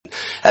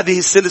هذه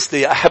السلسلة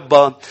يا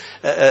أحبة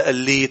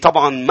اللي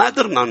طبعا ما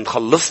قدرنا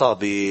نخلصها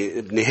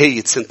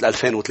بنهاية سنة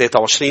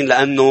 2023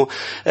 لأنه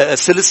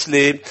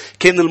سلسلة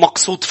كان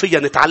المقصود فيها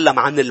نتعلم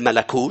عن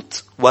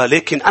الملكوت.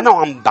 ولكن أنا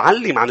عم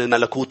بعلم عن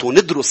الملكوت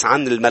وندرس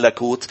عن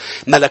الملكوت،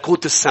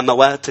 ملكوت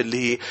السماوات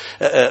اللي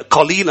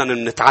قليلا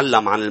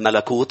نتعلم عن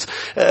الملكوت.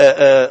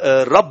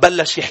 الرب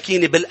بلش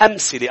يحكيني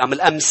بالأمثلة أم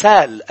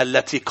الأمثال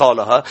التي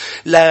قالها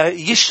لا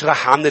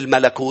يشرح عن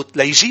الملكوت،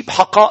 لا يجيب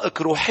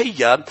حقائق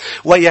روحية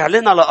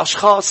ويعلنها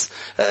لأشخاص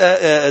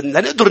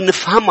لنقدر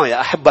نفهمها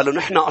يا أحبة. لأنه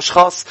نحن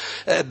أشخاص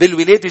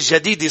بالولادة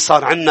الجديدة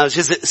صار عنا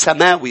جزء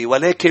سماوي،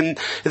 ولكن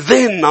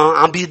ذهننا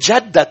عم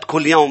بيتجدد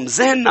كل يوم،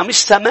 ذهننا مش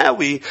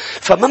سماوي،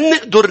 فما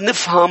بنقدر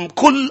نفهم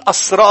كل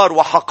أسرار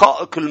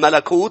وحقائق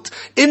الملكوت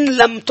إن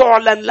لم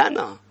تعلن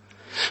لنا.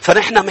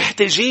 فنحن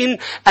محتاجين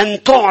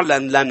أن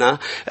تعلن لنا.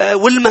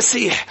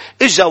 والمسيح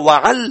إجا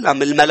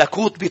وعلم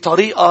الملكوت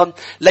بطريقة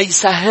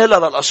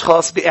ليسهلها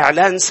للأشخاص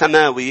بإعلان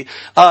سماوي.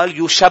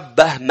 قال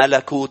يشبه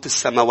ملكوت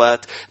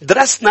السماوات.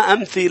 درسنا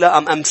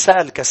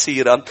أمثال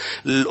كثيرة.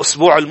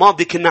 الأسبوع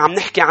الماضي كنا عم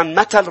نحكي عن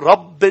مثل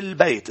رب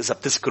البيت إذا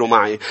بتذكروا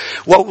معي،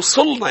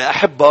 ووصلنا يا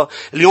أحبة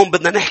اليوم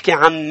بدنا نحكي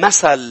عن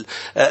مثل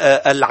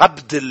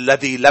العبد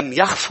الذي لم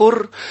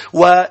يغفر،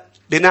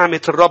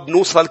 بنعمة الرب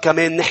نوصل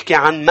كمان نحكي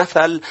عن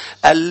مثل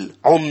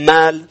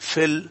العمال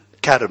في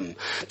الكرم.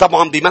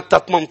 طبعا بمتى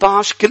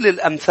 18 كل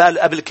الأمثال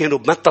قبل كانوا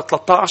بمتى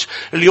 13،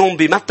 اليوم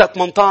بمتى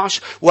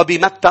 18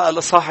 وبمتى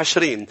الإصحاح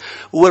 20.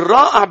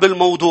 والرائع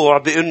بالموضوع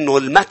بأنه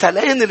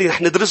المثلين اللي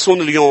رح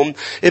ندرسهم اليوم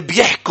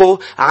بيحكوا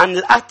عن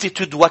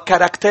الاتيتود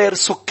وكاركتير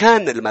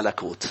سكان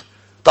الملكوت.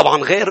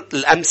 طبعا غير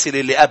الأمثلة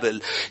اللي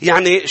قبل.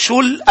 يعني شو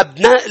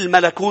الأبناء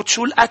الملكوت،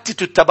 شو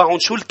الاتيتود تبعهم،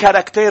 شو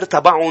الكاركتير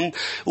تبعهم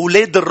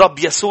أولاد الرب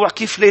يسوع،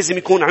 كيف لازم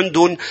يكون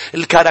عندهم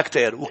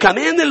الكاركتير.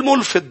 وكمان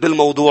الملفت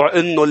بالموضوع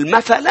إنه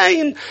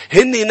المثلين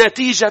هن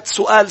نتيجة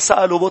سؤال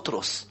سأله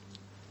بطرس.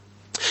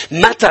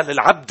 مثل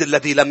العبد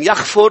الذي لم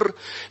يغفر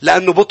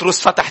لأنه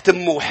بطرس فتح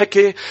تمه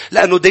وحكي،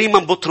 لأنه دايما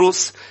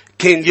بطرس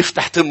كان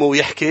يفتح تمه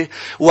ويحكي،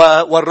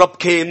 والرب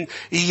كان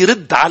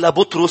يرد على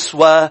بطرس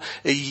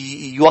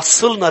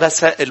ويوصلنا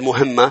رسائل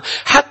مهمة.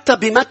 حتى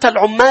بمثل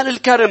عمال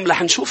الكرم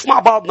رح نشوف مع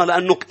بعضنا،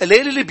 لأنه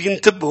قليل اللي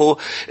بينتبهوا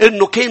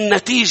إنه كان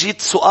نتيجة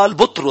سؤال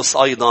بطرس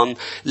أيضا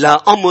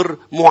لأمر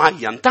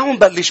معين. تعالوا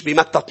نبلش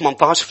بمتى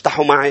 18.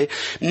 افتحوا معي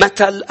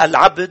مثل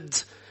العبد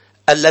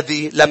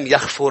الذي لم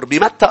يغفر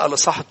بمتى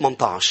الإصحاح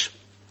 18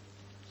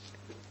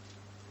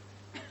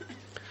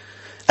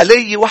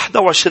 آية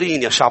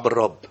 21 يا شعب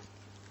الرب.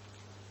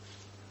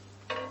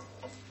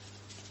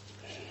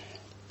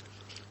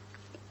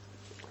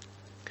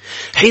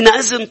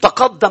 حينئذ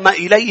تقدم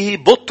إليه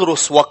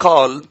بطرس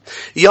وقال: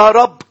 يا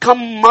رب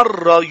كم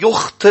مرة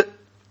يخطئ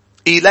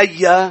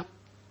إلي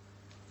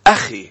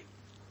أخي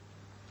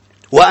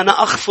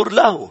وأنا أغفر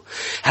له؟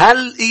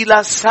 هل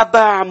إلى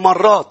 7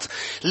 مرات؟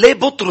 ليه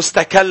بطرس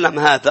تكلم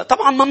هذا؟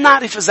 طبعا ما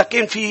بنعرف إذا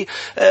كان في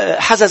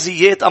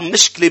حزازيات أم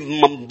مشكلة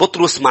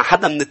بطرس مع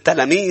حدا من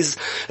التلاميذ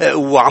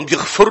وعم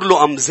يغفر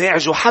له أم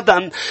زعجه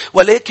حدا.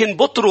 ولكن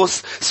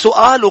بطرس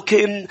سؤاله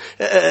كان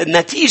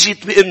نتيجة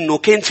بأنه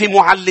كان في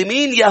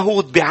معلمين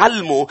يهود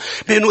بيعلموا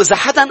بأنه إذا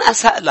حدا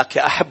أساء لك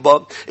يا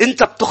أحبة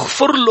أنت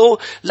بتغفر له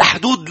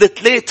لحدود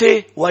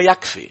 3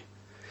 ويكفي.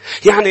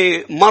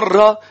 يعني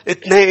مرة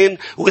 2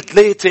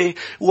 و3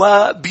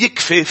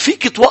 وبيكفي.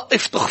 فيك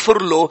توقف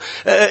تغفر له.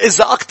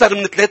 إذا أكتر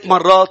من 3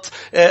 مرات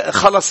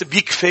خلص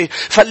بيكفي.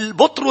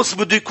 فالبطرس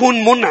بده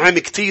يكون منعم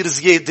كتير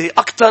زيادة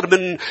أكتر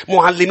من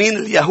معلمين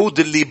اليهود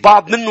اللي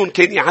بعض منهم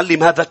كان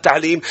يعلم هذا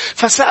التعليم.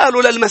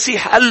 فسألوا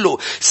للمسيح قال له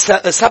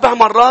 7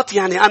 مرات؟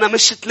 يعني أنا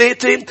مش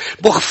 3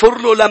 بغفر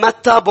له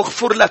لمتى،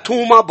 بغفر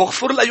لتوما،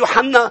 بغفر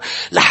ليوحنا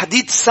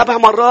لحديد 7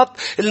 مرات؟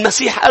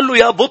 المسيح قال له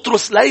يا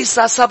بطرس ليس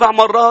 7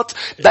 مرات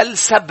بل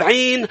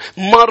 70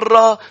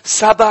 مرة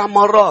 7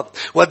 مرات.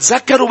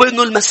 وتذكروا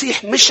بأنه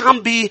المسيح مش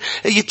عم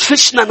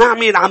بيتفشنا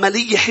نعمل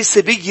عملية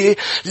حسابية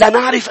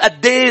لنعرف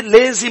قديه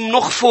لازم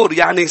نغفر.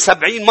 يعني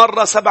 70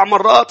 مرة 7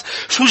 مرات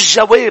شو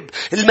الجواب؟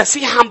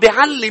 المسيح عم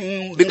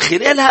بيعلم من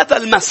خلال هذا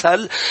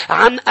المثل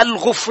عن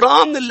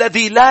الغفران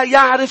الذي لا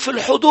يعرف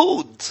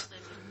الحدود.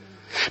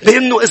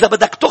 بأنه إذا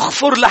بدك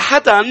تغفر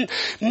لحدا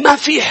ما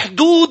في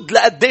حدود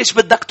لقديش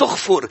بدك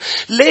تغفر.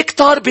 ليه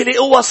كتار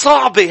بيلاقوها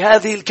صعبة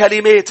هذه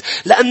الكلمات؟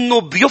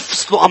 لأنه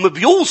بيفصلوا أم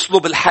بيوصلوا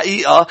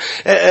بالحقيقة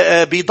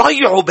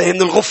بيضيعوا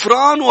بين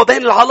الغفران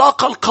وبين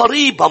العلاقة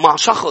القريبة مع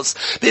شخص.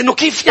 بأنه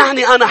كيف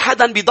يعني أنا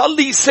حدا بيضل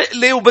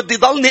يسألي وبدي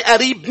ضلني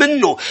قريب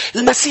منه؟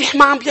 المسيح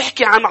ما عم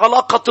بيحكي عن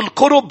علاقة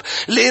القرب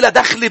اللي إلى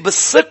دخل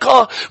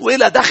بالثقة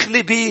وإلى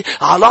دخل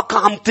بعلاقة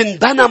عم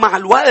تنبنى مع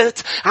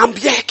الوقت. عم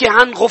بيحكي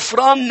عن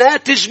غفران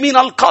ناتج من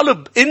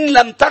القلب. إن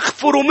لم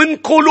تغفروا من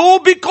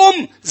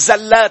قلوبكم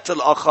زلات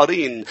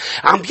الآخرين.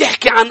 عم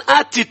بيحكي عن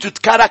attitude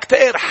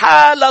كاركتير،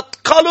 حالة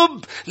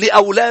قلب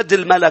لأولاد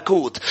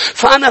الملكوت.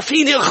 فأنا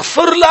فيني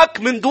أغفر لك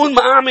من دون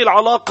ما أعمل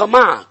علاقة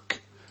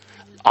معك.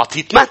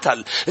 أعطيت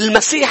مثل.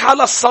 المسيح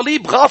على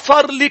الصليب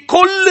غفر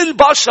لكل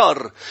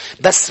البشر،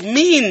 بس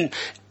مين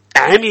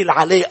عمل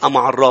علاقة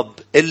مع الرب؟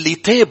 اللي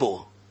تابوا.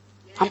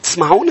 عم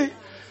تسمعوني؟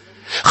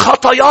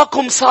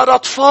 خطاياكم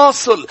صارت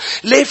فاصل.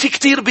 ليه في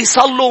كتير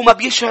بيصلوا وما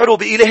بيشعروا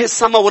بإله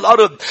السماء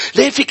والأرض؟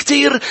 ليه في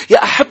كتير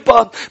يا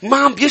أحبة ما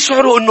عم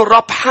بيشعروا إنه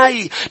الرب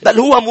حي، بل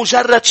هو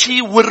مجرد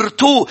شيء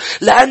ورثوه؟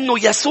 لأنه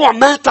يسوع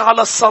مات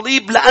على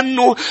الصليب،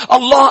 لأنه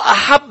الله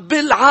أحب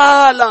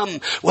العالم.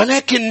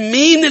 ولكن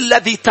مين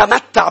الذي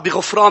تمتع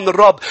بغفران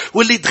الرب،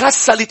 واللي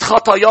تغسلت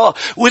خطاياه،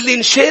 واللي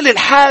انشال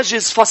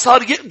الحاجز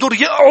فصار يقدر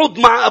يقعد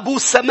مع أبوه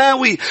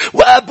السماوي؟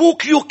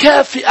 وأبوك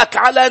يكافئك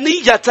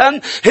علانية.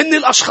 هن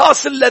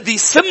الأشخاص الذي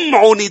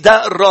سمعوا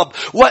نداء الرب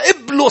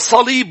وقبلوا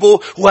صليبه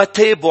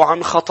وتابوا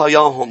عن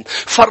خطاياهم.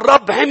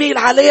 فالرب عمل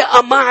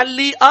علاقة مع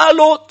اللي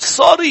قالوا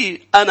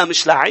سوري أنا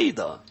مش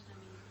لعيدة،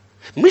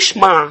 مش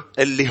مع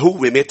اللي هو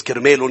مات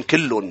كرمالهم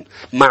كلهم،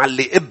 مع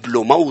اللي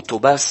قبلوا موته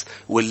بس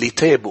واللي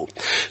تابوا.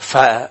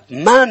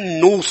 فما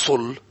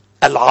نوصل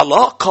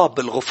العلاقة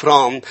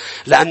بالغفران،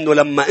 لأنه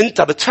لما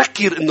أنت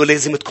بتفكر أنه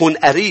لازم تكون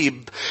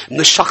قريب من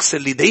الشخص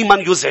اللي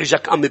دايما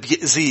يزعجك أم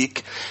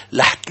بيأذيك،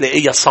 رح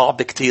تلاقيها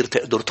صعب كتير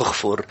تقدر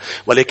تغفر.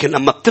 ولكن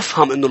لما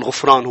بتفهم أنه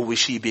الغفران هو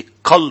شيء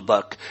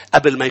بقلبك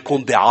قبل ما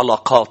يكون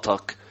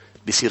بعلاقاتك،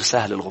 بيصير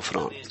سهل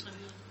الغفران.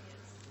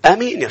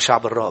 آمين يا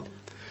شعب الرب.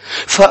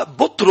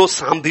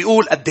 فبطرس عم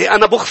بيقول قد ايه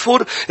انا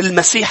بغفر.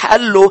 المسيح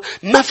قال له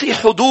ما في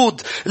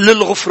حدود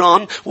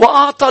للغفران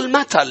واعطى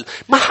المثل.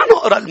 ما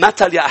حنقرا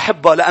المثل يا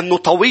احبه لانه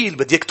طويل،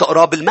 بديك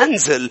تقراه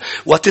بالمنزل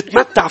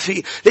وتتمتع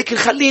فيه. لكن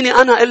خليني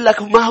انا اقول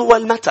لك ما هو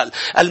المثل.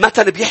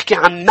 المثل بيحكي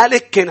عن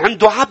ملك كان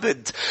عنده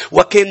عبد،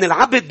 وكان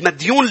العبد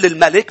مديون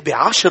للملك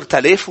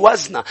ب10,000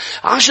 وزنه.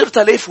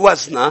 10,000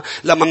 وزنه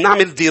لما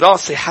بنعمل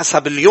دراسه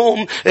حسب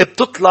اليوم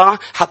بتطلع،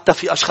 حتى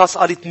في اشخاص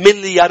قالت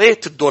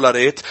مليارات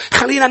الدولارات،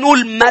 خلينا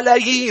نقول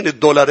ملايين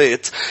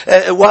الدولارات.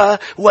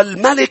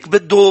 والملك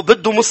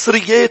بده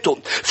مصرياته.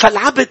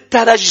 فالعبد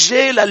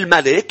ترجى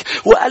للملك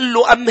وقال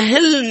له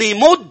أمهلني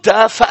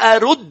مدة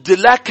فأرد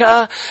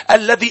لك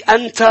الذي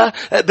أنت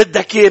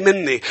بدك إياه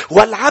مني.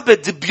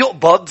 والعبد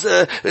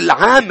بيقبض،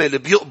 العامل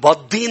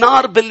بيقبض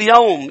دينار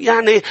باليوم.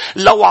 يعني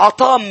لو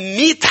عطاه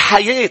 100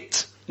 حياة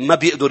ما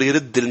بيقدر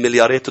يرد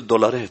المليارات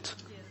الدولارات.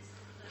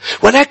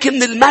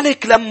 ولكن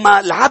الملك لما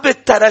العبد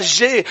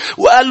ترجاه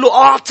وقال له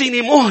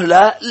أعطيني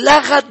مهلة،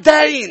 لغى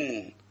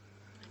الدين،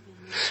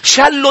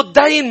 شال له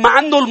الدين، مع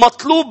أنه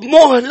المطلوب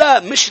مهلة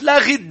مش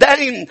لاغي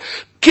الدين.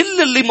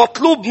 كل اللي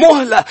مطلوب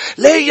مهلة.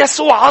 ليه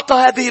يسوع عطى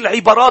هذه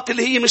العبارات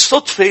اللي هي مش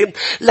صدفة؟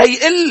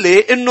 ليقول لي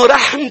إنه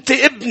رحمة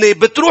ابني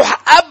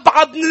بتروح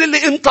أبعد من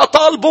اللي أنت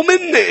طالبه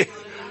مني.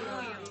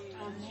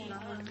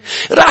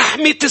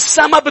 رحمة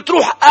السماء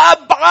بتروح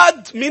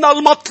أبعد من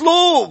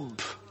المطلوب.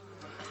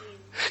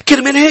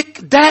 كرمال هيك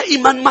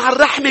دائما مع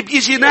الرحمة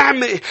بيجي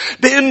نعمة.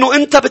 بأنه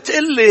أنت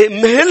بتقلي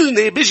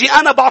مهلني، بيجي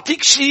أنا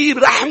بعطيك شيء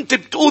رحمتي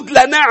بتقود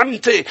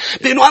لنعمتي.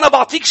 بأنه أنا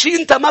بعطيك شيء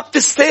أنت ما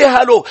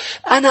بتستاهله،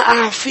 أنا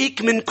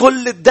أعفيك من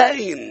كل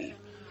الدين.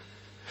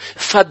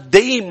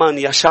 فدايما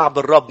يا شعب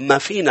الرب ما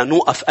فينا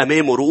نوقف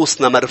أمامه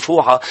رؤوسنا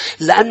مرفوعة،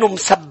 لأنه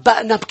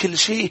مسبقنا بكل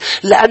شيء،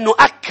 لأنه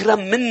أكرم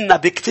منا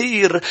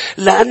بكتير،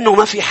 لأنه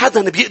ما في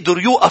حدا بيقدر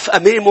يوقف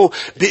أمامه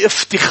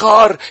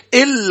بافتخار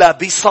إلا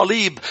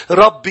بصليب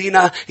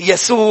ربنا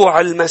يسوع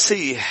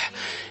المسيح.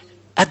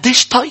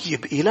 قديش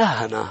طيب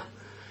إلهنا،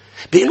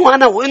 بأنه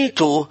أنا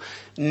وإنتو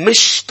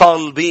مش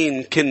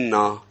طالبين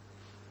كنا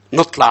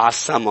نطلع على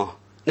السماء.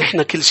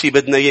 نحن كل شيء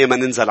بدنا إياه ما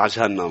ننزل على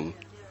جهنم.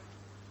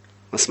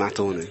 ما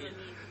سمعتوني؟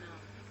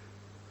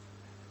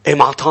 إيه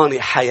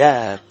معطاني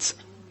حياة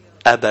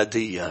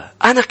أبدية.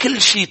 أنا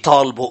كل شيء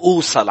طالبه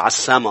أوصل على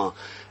السماء.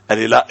 قال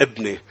لي لا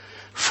ابني،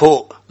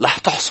 فوق رح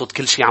تحصد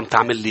كل شيء عم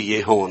تعمل لي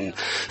إياه هون.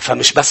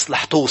 فمش بس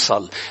رح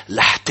توصل،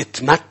 رح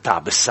تتمتع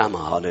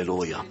بالسماء.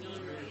 هاليلويا.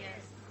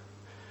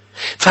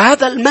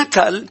 فهذا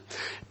المثل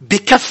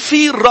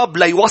بكفي الرب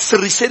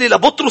ليوصل رسالة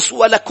لبطرس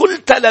ولكل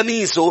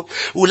تلاميذه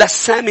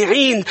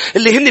وللسامعين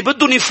اللي هن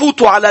بدهم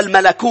يفوتوا على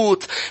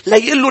الملكوت،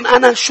 ليقلن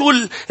أنا شو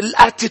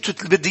الاتيتود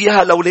اللي بدي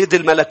إياها لأولاد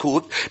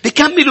الملكوت.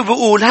 بكملوا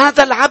بيقول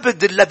هذا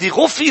العبد الذي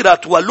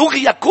غفرت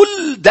ولغي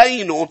كل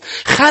دينه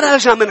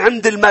خرج من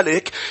عند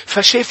الملك،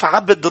 فشاف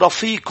عبد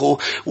رفيقه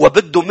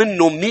وبده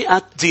منه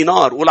 100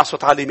 دينار. ولا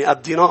صوت عالي 100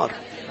 دينار.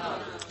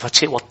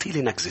 فتشي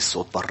وطيلي نكزي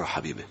الصوت برا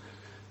حبيبي،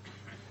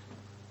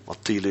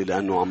 وطيلي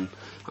لأنه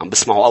عم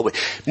بسمعوا قوي.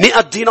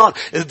 100 دينار.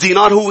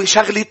 الدينار هو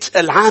شغلة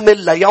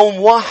العامل ليوم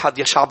واحد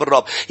يا شعب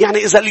الرب.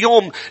 يعني إذا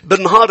اليوم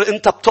بالنهار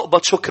أنت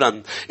بتقبض،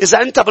 شكرا،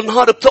 إذا أنت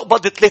بالنهار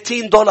بتقبض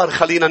 $30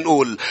 خلينا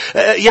نقول،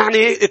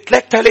 يعني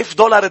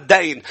 $3,000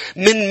 الدين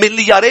من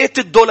مليارات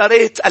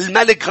الدولارات.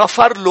 الملك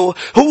غفر له،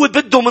 هو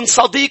بده من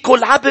صديقه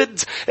العبد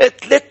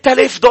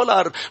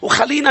 $3,000.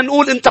 وخلينا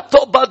نقول أنت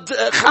بتقبض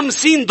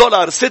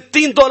 $50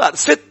 $60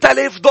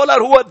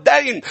 $6,000 هو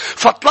الدين.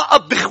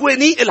 فطلقت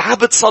بخواني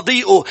العبد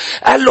صديقه،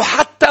 قال له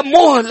حتى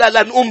مهلة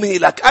لن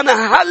أمهلك،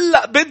 أنا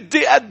هلأ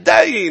بدي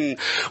الدين.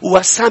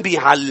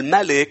 وسمع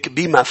الملك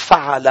بما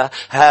فعل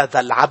هذا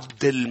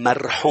العبد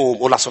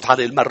المرحوم. ولا صوت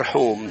عليه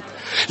المرحوم،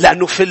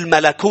 لأنه في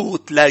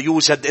الملكوت لا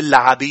يوجد إلا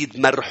عبيد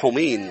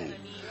مرحومين،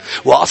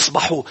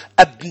 وأصبحوا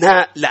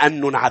أبناء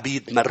لأنهم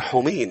عبيد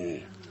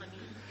مرحومين.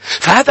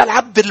 فهذا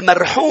العبد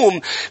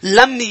المرحوم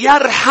لم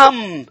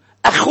يرحم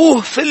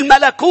أخوه في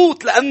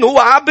الملكوت لأنه هو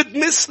عبد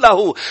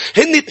مثله.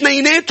 هن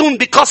اثنيناتهم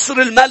بقصر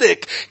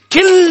الملك،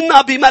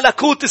 كلنا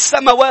بملكوت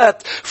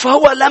السماوات.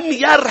 فهو لم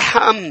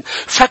يرحم.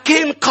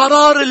 فكان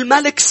قرار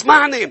الملك،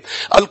 اسمعني،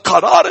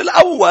 القرار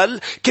الأول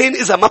كان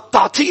إذا ما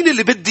بتعطيني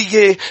اللي بدي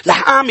إياه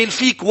رح أعمل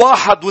فيك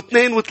 1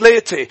 و2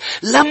 و3.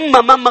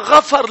 لما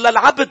غفر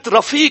للعبد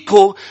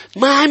رفيقه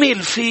ما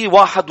عمل فيه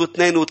 1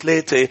 و2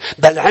 و3،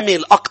 بل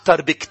عمل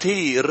أكتر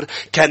بكتير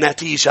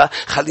كنتيجة.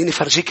 خليني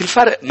فرجيك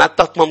الفرق.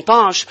 متى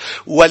 18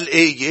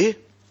 والآية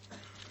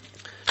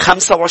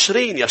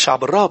 25 يا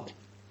شعب الرب.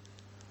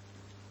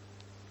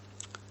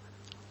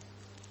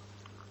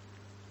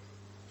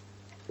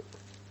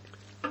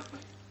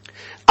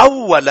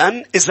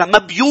 أولا إذا ما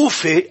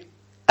بيوفي،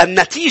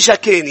 النتيجة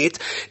كانت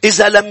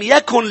إذا لم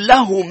يكن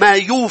له ما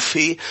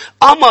يوفي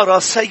أمر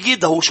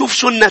سيده. شوف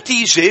شو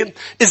النتيجة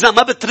إذا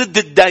ما بترد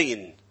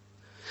الدين: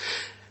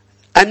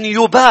 أن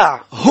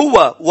يباع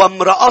هو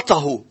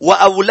وامرأته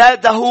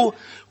وأولاده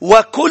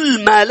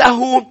وكل ما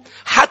له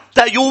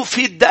حتى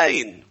يوفي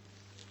الدين.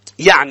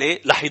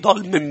 يعني رح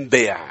يضل من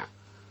بيع.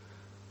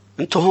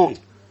 انتو هون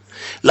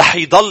رح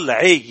يضل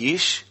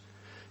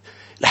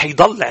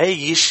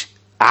عايش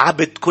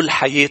عبد كل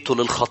حياته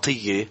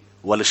للخطية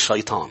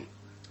وللشيطان.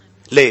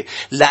 ليه؟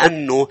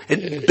 لأنه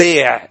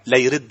انباع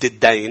ليرد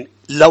الدين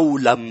لو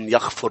لم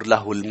يغفر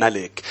له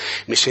الملك.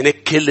 مش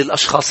هناك كل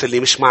الأشخاص اللي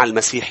مش مع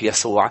المسيح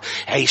يسوع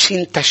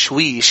عايشين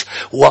تشويش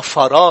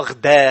وفراغ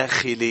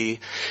داخلي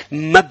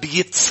ما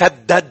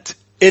بيتسدد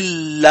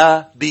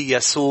إلا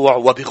بيسوع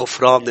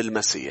وبغفران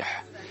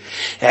المسيح.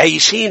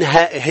 عايشين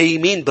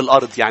هايمين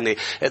بالأرض، يعني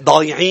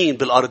ضايعين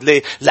بالأرض.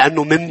 ليه؟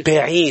 لأنه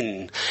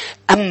منباعين.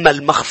 أما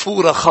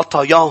المغفورة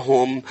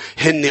خطاياهم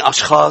هن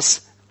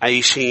أشخاص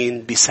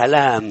عايشين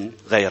بسلام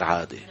غير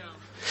عادي.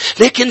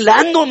 لكن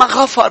لأنه ما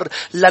غفر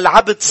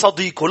للعبد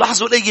صديقه،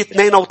 لاحظوا الآية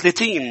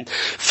 32: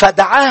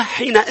 فدعاه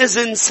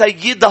حينئذ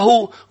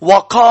سيده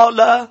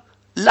وقال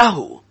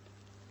له: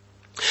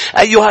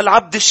 أيها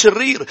العبد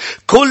الشرير،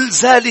 كل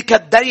ذلك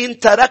الدين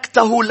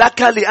تركته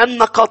لك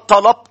لأنك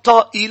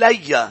طلبت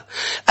إلي.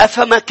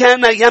 أفما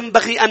كان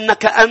ينبغي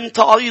أنك أنت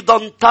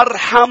أيضا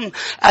ترحم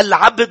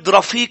العبد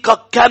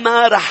رفيقك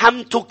كما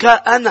رحمتك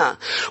أنا؟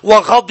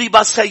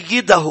 وغضب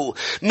سيده.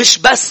 مش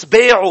بس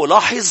بيعه،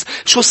 لاحظ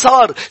شو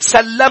صار،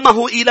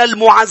 سلمه إلى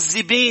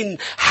المعذبين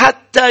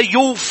حتى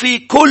يوفي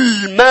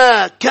كل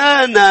ما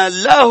كان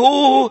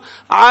له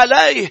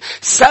عليه.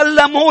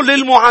 سلمه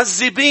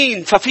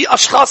للمعذبين. ففي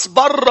أشخاص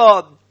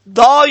برا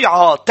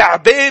ضايعة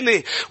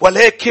تعبانة،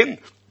 ولكن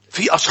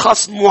في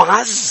أشخاص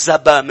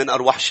معذبة من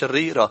أرواح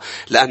شريرة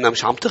لأنها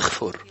مش عم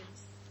تغفر،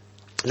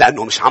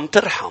 لأنه مش عم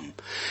ترحم.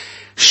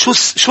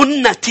 شو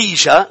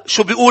النتيجة؟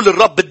 شو بيقول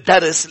الرب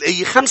الدرس؟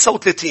 الآية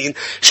 35.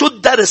 شو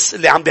الدرس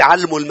اللي عم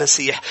بيعلمه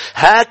المسيح؟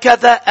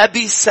 هكذا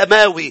أبي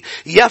السماوي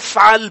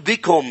يفعل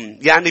بكم،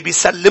 يعني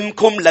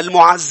بيسلمكم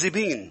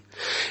للمعذبين،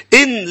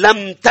 إن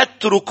لم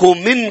تتركوا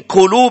من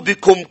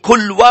قلوبكم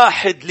كل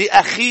واحد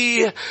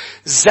لأخيه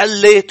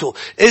زليته.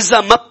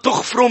 إذا ما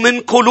بتغفروا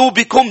من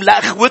قلوبكم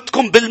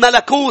لأخوتكم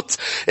بالملكوت،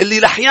 اللي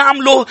رح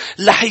يعمله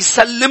رح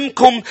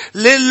يسلمكم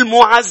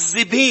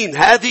للمعذبين.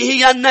 هذه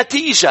هي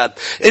النتيجة.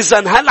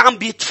 إذا هل عم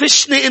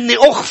بيتفشني إني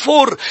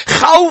أغفر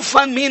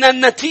خوفا من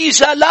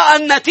النتيجة؟ لا،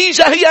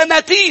 النتيجة هي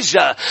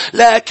نتيجة.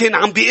 لكن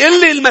عم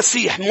بيقول لي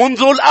المسيح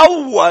منذ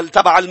الأول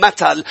تبع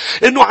المثل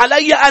إنه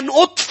علي أن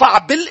أدفع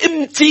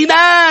بالامتنان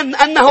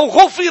أنه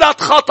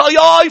غفرت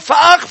خطاياي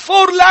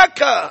فأغفر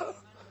لك.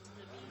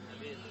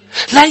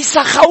 ليس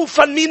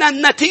خوفا من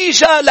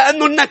النتيجة،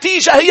 لأن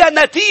النتيجة هي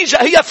نتيجة،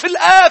 هي في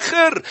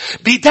الآخر.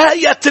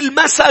 بداية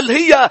المثل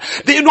هي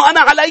بأنه أنا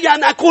علي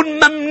أن أكون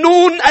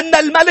ممنون أن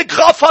الملك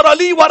غفر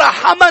لي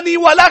ورحمني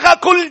ولغى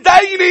كل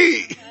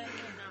ديني.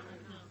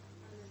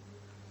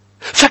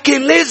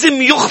 فكان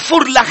لازم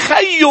يغفر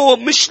لخيه،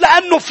 مش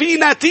لأنه في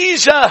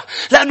نتيجة،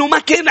 لأنه ما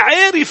كان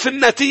عارف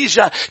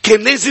النتيجة.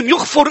 كان لازم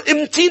يغفر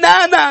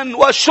امتنانا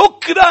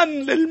وشكرا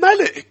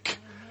للملك.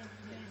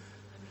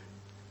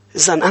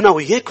 إذن أنا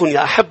وياكم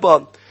يا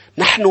أحبة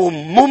نحن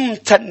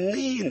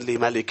ممتنين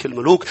لملك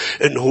الملوك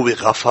إنه هو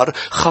غفر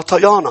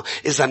خطايانا.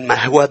 إذن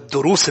ما هو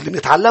الدروس اللي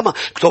نتعلمها؟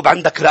 اكتب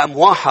عندك رقم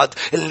 1: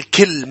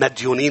 الكل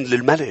مديونين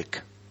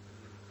للملك.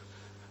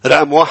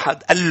 رقم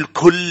 1: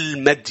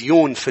 الكل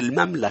مديون في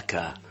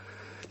المملكة.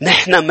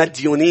 نحن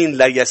مديونين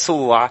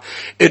ليسوع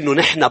إنه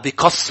نحن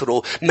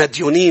بقصره،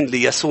 مديونين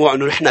ليسوع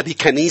إنه نحن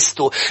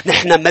بكنيسته،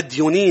 نحن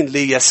مديونين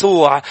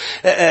ليسوع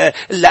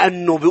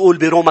لأنه بيقول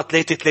بروما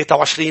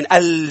 3:23: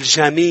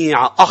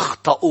 الجميع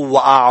أخطأوا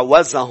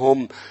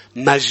وأعوزهم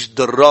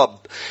مجد الرب.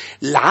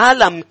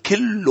 العالم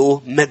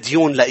كله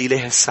مديون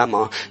لإله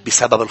السماء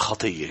بسبب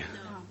الخطية.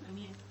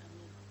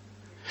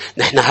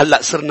 نحن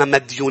هلأ صرنا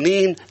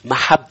مديونين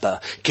محبة،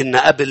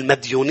 كنا قبل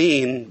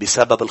مديونين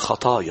بسبب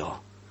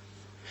الخطايا.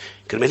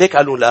 كرمالك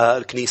قالوا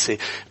للكنيسة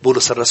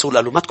بولس الرسول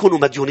قالوا ما تكونوا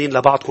مديونين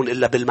لبعضكم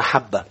إلا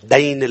بالمحبة.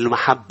 دين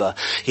المحبة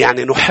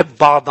يعني نحب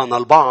بعضنا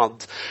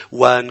البعض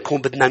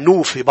ونكون بدنا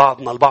نوفي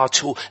بعضنا البعض.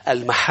 شو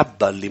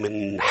المحبة اللي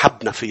من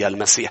حبنا فيها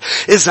المسيح.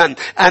 إذن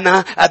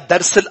أنا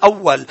الدرس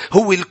الأول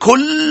هو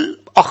الكل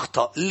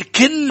أخطأ.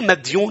 الكل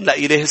مديون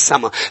لإله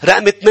السماء.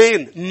 رقم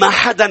 2، ما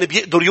حدا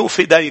بيقدر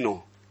يوفي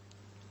دينه.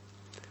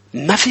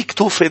 ما فيك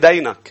توفي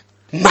دينك.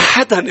 ما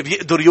حدا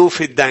بيقدر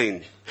يوفي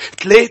الدين.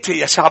 3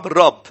 يا شعب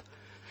الرب،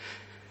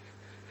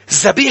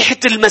 ذبيحة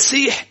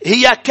المسيح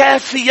هي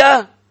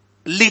كافية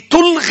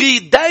لتلغي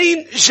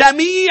دين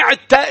جميع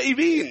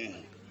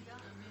التائبين.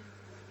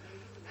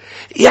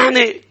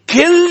 يعني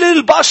كل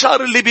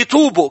البشر اللي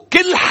بيتوبوا،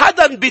 كل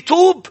حدا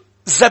بيتوب،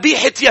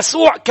 ذبيحة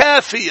يسوع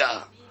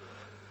كافية.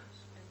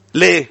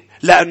 ليه؟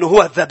 لأنه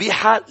هو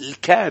الذبيحة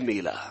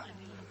الكاملة.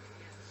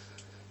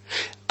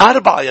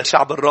 4 يا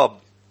شعب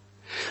الرب،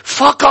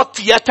 فقط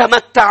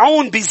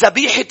يتمتعون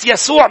بذبيحة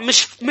يسوع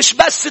مش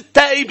بس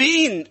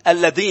التائبين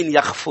الذين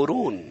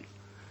يغفرون.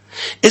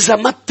 إذا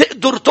ما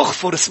بتقدر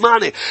تغفر،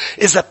 اسمعني،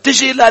 إذا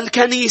بتجي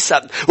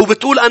للكنيسة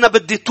وبتقول أنا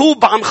بدي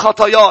توب عن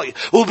خطاياي،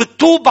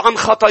 وبتتوب عن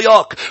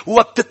خطاياك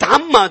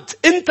وبتتعمد،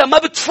 أنت ما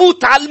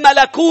بتفوت على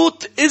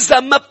الملكوت إذا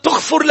ما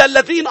بتغفر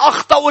للذين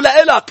أخطأوا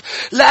لإلك،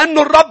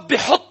 لأنه الرب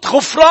بيحط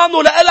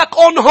غفرانه لإلك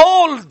on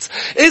hold.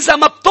 إذا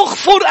ما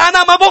بتغفر،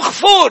 أنا ما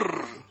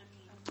بغفر،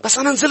 بس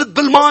أنا نزلت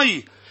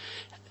بالماء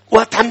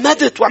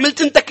واتعمدت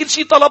وعملت انت كل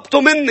شيء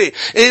طلبته مني.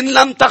 إن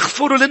لم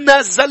تغفروا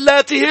للناس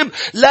زلاتهم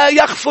لا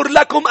يغفر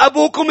لكم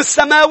أبوكم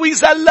السماوي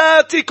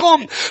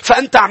زلاتكم.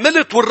 فأنت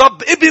عملت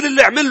والرب قبل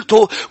اللي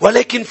عملته،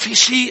 ولكن في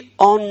شيء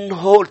on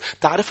hold.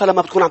 تعرفها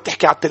لما بتكون عم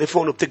تحكي على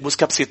التليفون وبتكبس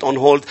كبسة on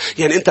hold؟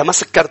 يعني أنت ما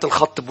سكرت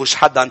الخط بوش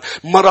حدا،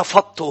 ما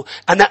رفضته،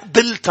 أنا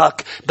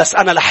قبلتك، بس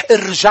أنا رح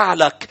أرجع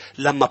لك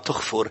لما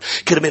بتغفر.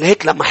 كرمال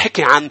هيك لما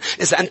حكي عن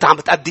إذا أنت عم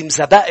بتقدم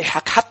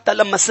ذبائحك، حتى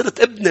لما صرت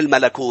ابن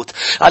الملكوت،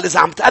 قال إذا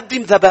عم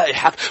تقدم ذبائحك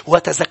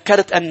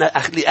وتذكرت أن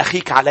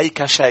لأخيك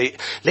عليك شيء،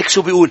 ليك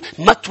شو بيقول؟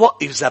 ما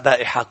توقف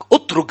ذبائحك،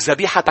 اترك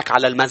ذبيحتك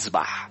على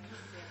المذبح،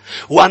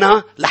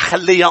 وأنا رح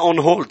خليها on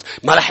hold.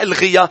 ما رح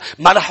ألغيها،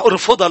 ما رح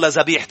أرفضها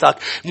لذبيحتك،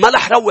 ما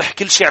رح روح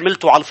كل شيء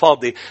عملته على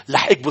الفاضي،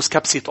 رح أكبس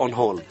كبسة on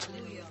hold.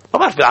 ما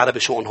بعرف بالعربي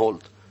شو on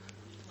hold.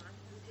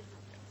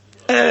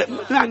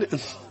 يعني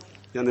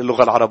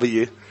اللغة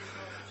العربية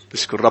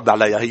بشكر رب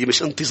عليها، هي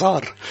مش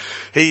انتظار،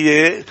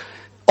 هي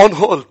on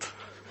hold.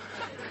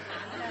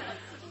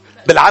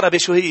 بالعربي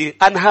شو هي؟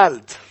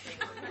 unheld.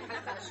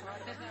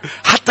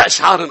 حتى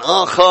إشعار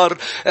آخر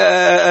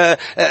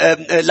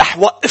رح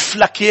وقف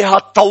لك إياها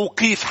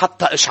التوقيف،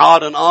 حتى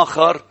إشعار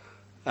آخر.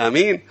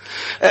 آمين.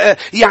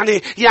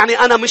 يعني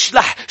أنا مش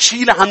رح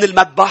شيلها عن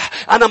المذبح،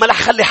 أنا ما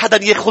رح خلي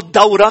حدا ياخد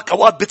دورك.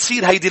 أوقات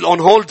بتصير هيدي الأون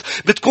هولد،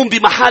 بتكون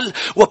بمحل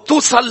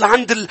وبتوصل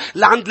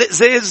لعند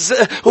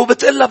الإزاز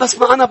وبتقلها بس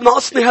ما أنا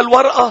بناقصني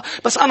هالورقة،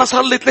 بس أنا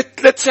صار لي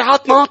 3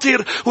 ساعات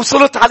ناطر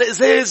وصلت على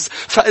الإزاز.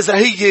 فإذا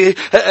هي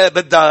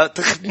بدها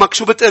تخدمك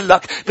شو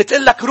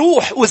بتقلك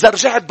روح، وإذا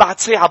رجعت بعد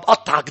ساعة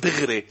بقطعك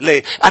دغري.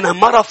 ليه؟ أنا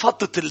ما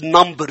رفضت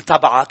النمبر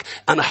تبعك،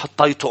 أنا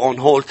حطيته أون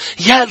هولد.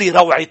 يالي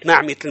روعة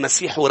نعمة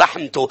المسيح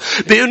ورحمة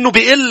بأنه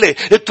بيقول لي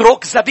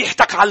اترك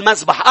ذبيحتك على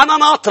المذبح، أنا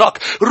ناطرك،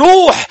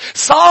 روح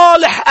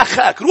صالح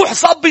أخاك، روح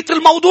ضبط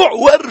الموضوع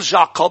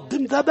وارجع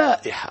قدم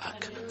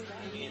ذبائحك.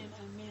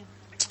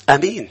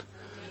 أمين.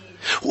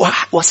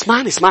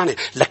 واسمعني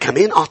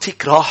لكمان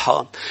أعطيك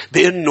راحة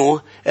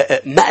بأنه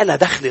ما له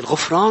دخل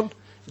الغفران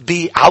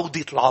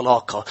بعودة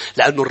العلاقة.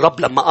 لأنه الرب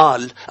لما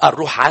قال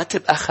روح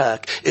عاتب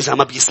أخاك، إذا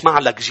ما بيسمع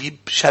لك جيب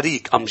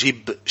شريك أم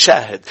جيب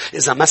شاهد،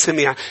 إذا ما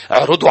سمع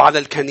عرضه على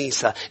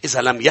الكنيسة،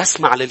 إذا لم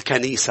يسمع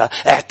للكنيسة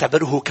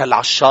اعتبره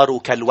كالعشار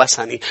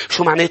وكالوثني.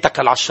 شو معناتها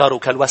كالعشار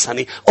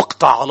وكالوثني؟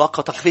 اقطع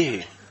علاقتك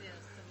فيه.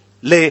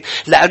 ليه؟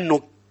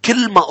 لأنه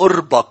كل ما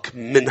قربك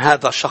من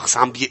هذا الشخص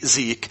عم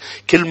بيأذيك،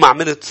 كل ما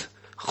عملت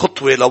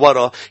خطوة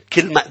لورا،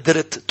 كل ما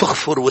قدرت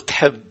تغفر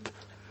وتحب.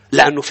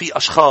 لأنه في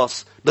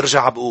أشخاص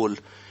برجع بقول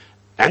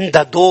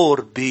عندها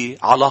دور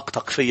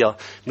بعلاقتك فيها،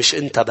 مش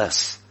أنت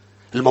بس.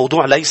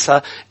 الموضوع ليس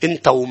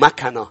أنت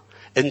ومكنة،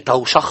 أنت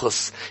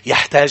وشخص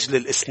يحتاج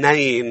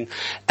للاثنين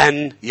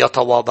أن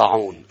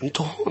يتواضعون.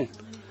 أنتوا هون.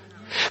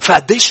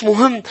 فقديش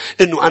مهم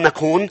أنه أنا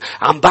أكون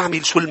عم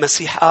بعمل شو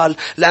المسيح قال،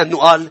 لأنه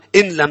قال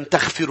إن لم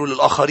تغفروا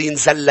للآخرين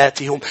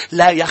زلاتهم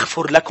لا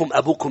يغفر لكم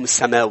أبوكم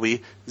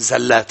السماوي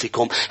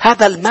زلاتكم.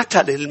 هذا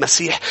المثل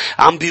المسيح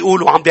عم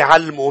بيقوله وعم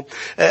بيعلمه.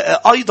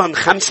 أيضا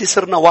 5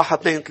 صرنا 1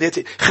 2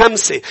 3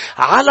 5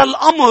 على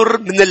الأمر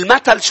من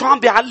المثل. شو عم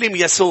بيعلم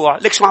يسوع؟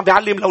 ليك شو عم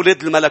بيعلم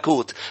لأولاد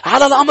الملكوت؟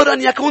 على الأمر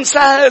أن يكون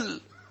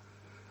سهل.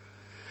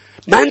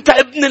 ما أنت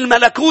ابن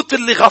الملكوت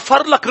اللي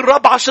غفر لك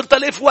الرب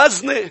 10,000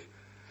 وزنة.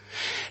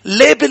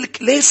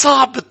 ليه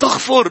صعب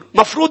تغفر؟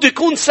 مفروض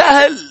يكون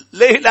سهل.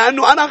 ليه؟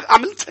 لأنه أنا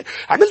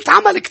عملت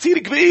عمل كتير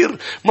كبير،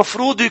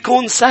 مفروض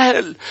يكون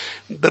سهل.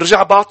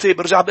 برجع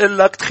بقول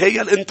لك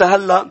تخيل أنت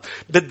هلأ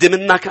بدي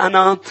منك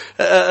أنا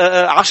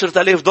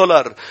 10,000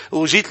 دولار،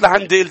 وجيت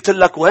لعندي قلت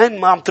لك وين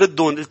ما عم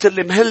تردون؟ قلت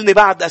لي مهلني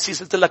بعد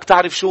أسيس. قلت لك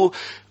تعرف شو؟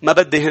 ما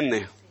بدي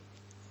هني.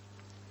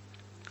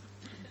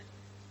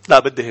 لا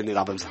بدي هني.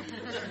 لا بمزح.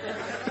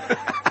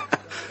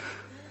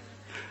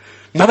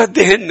 ما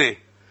بدي هني.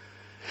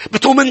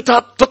 بتقوم انت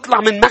بتطلع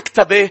من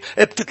مكتبه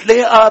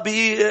بتتلاقى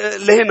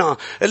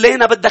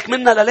بلينا بدك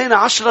منها للينا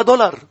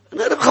 $10.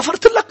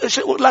 غفرت لك،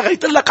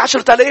 لغيت لك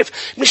 10,000.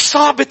 مش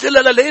صعبة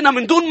إلا لينا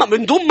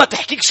من دون ما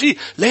تحكيك شيء.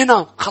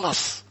 لينا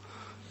خلاص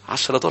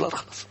 $10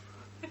 خلاص.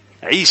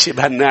 عيشي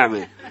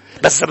بهالنعمة.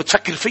 بس إذا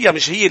بتفكر فيها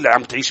مش هي اللي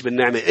عم تعيش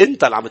بالنعمة،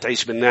 أنت اللي عم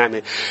تعيش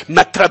بالنعمة.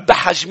 ما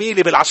تربحها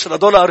جميلة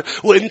 $10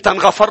 وأنت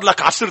انغفر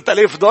لك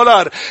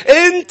 $10,000.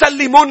 أنت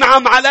اللي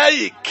منعم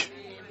عليك.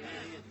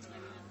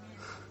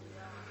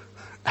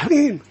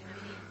 أمين.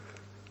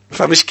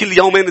 فمش كل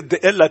يومين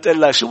تدق لها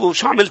تقول لها شو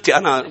عملتي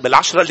أنا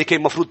بال10 اللي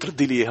كان مفروض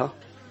تردي ليها.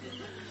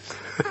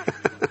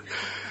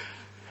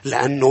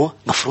 لأنه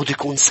مفروض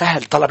يكون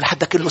سهل. طلب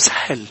لحد كله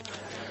سهل.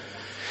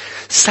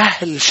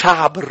 سهل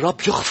شعب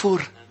الرب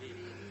يغفر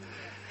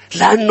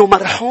لأنه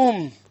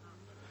مرحوم.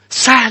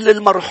 سهل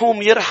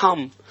المرحوم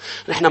يرحم.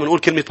 نحن بنقول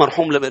كلمة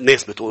مرحوم،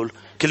 الناس بتقول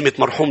كلمة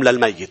مرحوم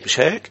للميت، مش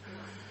هيك؟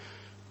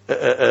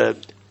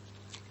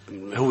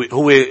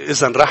 هو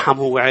إذا رحم،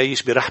 هو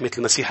عايش برحمة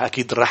المسيح،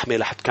 أكيد الرحمة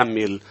رح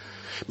تكمل.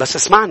 بس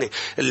اسمعني،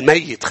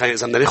 الميت،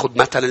 إذا بدنا ناخد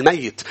مثل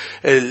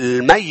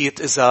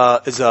الميت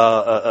إذا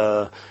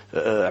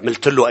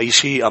عملت له أي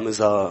شيء، أم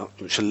إذا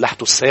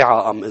شلحته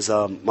الساعة، أم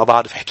إذا ما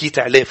بعرف حكيت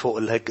عليه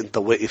فوق هيك أنت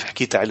واقف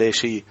حكيت عليه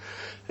شيء،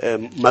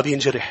 ما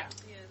بينجرح.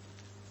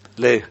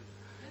 ليه؟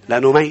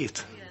 لأنه ميت.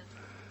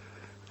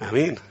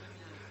 أمين.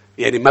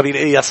 يعني ما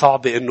بيلاقيها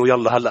صعبة إنه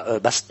يلا هلا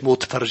بس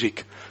تموت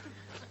فرجيك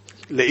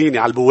لقيني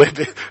على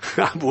البوابة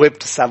على بوابة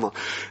السماء.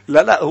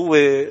 لا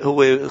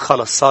هو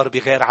خلص صار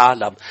بغير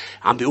عالم.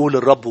 عم بيقول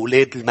الرب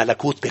ولاد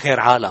الملكوت بغير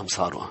عالم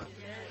صاروا.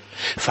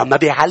 فما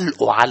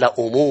بيعلقوا على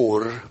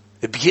أمور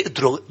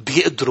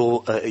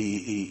بيقدروا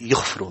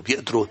يغفروا،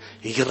 بيقدروا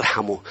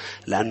يرحموا،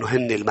 لأنه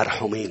هن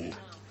المرحومين.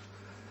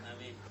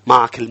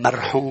 معك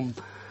المرحوم.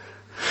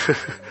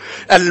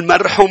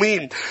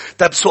 المرحومين.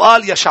 طب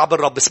سؤال يا شعب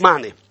الرب،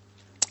 اسمعني.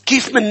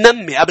 كيف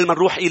مننمي قبل ما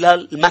نروح إلى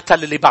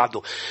المثل اللي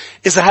بعده؟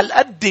 إذا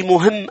هالقد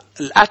مهم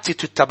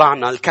الاتيتود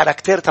تبعنا،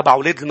 الكاركتير تبع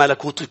أولاد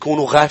الملكوت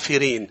يكونوا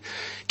غافرين،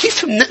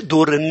 كيف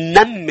منقدر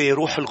ننمي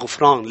روح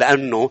الغفران؟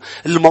 لأنه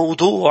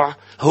الموضوع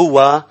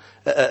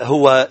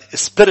هو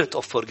spirit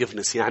of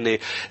forgiveness. يعني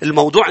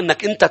الموضوع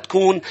أنك أنت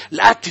تكون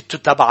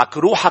الاتيتود تبعك،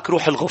 روحك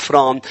روح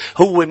الغفران،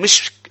 هو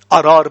مش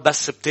قرار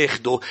بس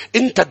بتاخده.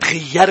 أنت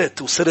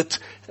تغيرت وصرت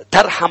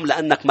ترحم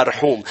لأنك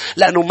مرحوم،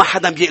 لأنه ما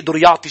حدا بيقدر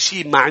يعطي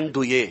شيء ما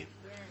عنده إياه.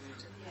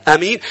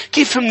 أمين.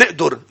 كيف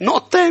منقدر؟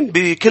 نقطتين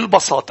بكل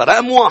بساطة.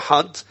 رقم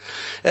 1،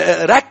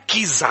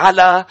 ركز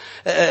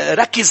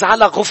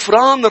على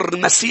غفران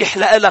المسيح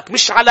لإلك،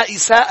 مش على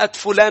إساءة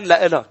فلان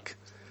لإلك.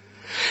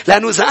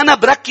 لأنه إذا أنا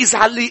بركز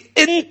على اللي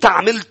أنت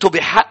عملته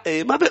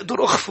بحقي ما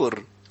بقدر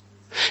أغفر.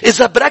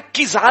 إذا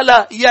بركز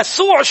على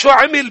يسوع شو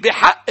عمل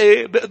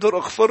بحقي بقدر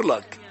أغفر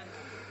لك.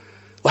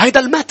 وهيدا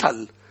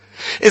المثل.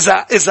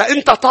 إذا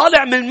أنت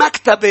طالع من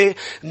المكتبة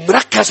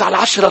مركز على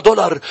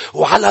 $10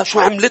 وعلى شو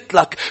عملت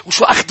لك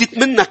وشو أخدت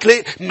منك،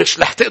 ليه؟ مش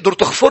رح تقدر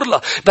تغفر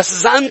لها. بس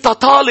إذا أنت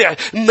طالع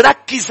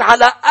مركز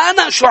على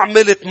أنا شو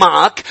عملت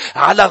معك،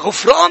 على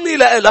غفراني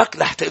لإلك،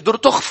 رح تقدر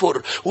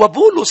تغفر.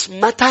 وبولس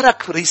ما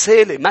ترك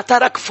رسالة، ما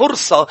ترك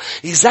فرصة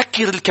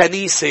يذكر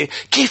الكنيسة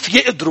كيف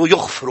يقدروا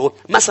يغفروا.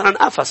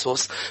 مثلا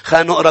أفسس،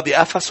 خلينا نقرأ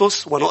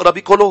بأفسس ونقرأ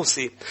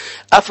بكولوسي.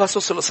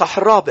 أفسس الإصحاح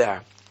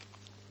 4.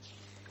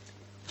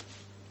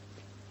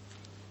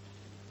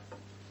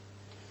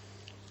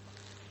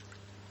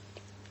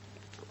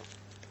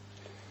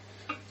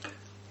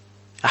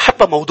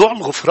 أحب موضوع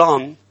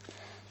الغفران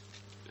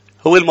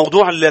هو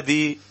الموضوع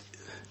الذي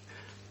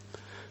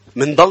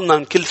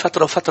منضلنا كل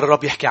فترة وفترة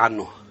الرب يحكي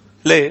عنه.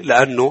 ليه؟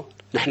 لأنه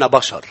نحن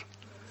بشر.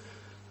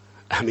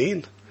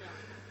 أمين.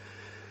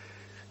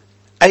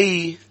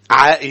 أي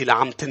عائلة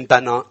عم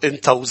تنبنى،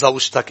 أنت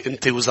وزوجتك،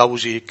 أنت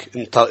وزوجك،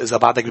 أنت إذا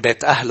بعدك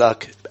ببيت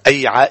أهلك،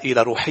 أي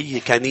عائلة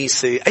روحية،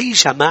 كنيسة، أي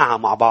جماعة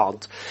مع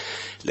بعض،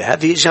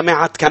 لهذه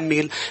الجماعة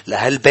تكمل،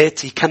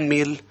 لهالبيت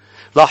يكمل.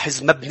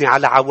 لاحظ مبني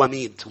على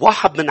عواميد.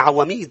 واحد من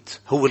عواميد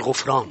هو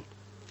الغفران.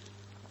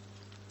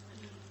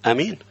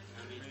 أمين.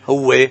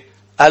 هو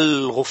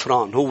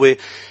الغفران، هو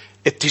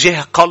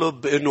اتجاه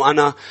قلب إنه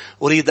أنا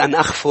أريد أن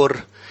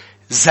أغفر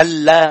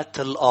زلات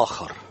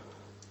الآخر.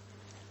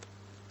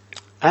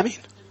 أمين.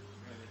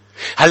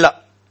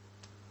 هلأ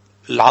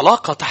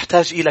العلاقة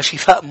تحتاج إلى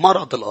شفاء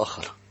مرض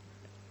الآخر.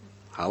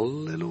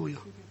 هاللويا.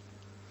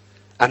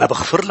 أنا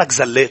بغفر لك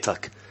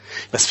زلاتك،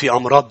 بس في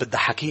أمراض بدها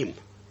حكيم.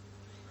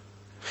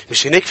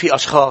 مش هناك في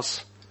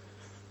أشخاص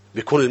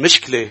بيكون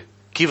المشكلة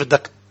كيف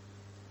بدك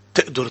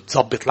تقدر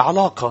تضبط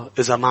العلاقة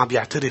إذا ما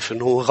بيعترف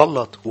إنه هو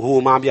غلط،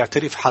 وهو ما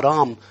بيعترف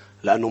حرام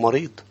لأنه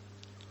مريض.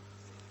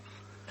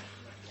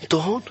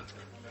 انتوا هون.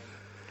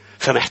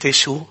 فمحتاج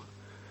شو؟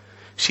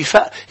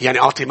 شفاء. يعني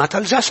أعطي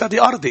مثل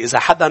جسدي أرضي.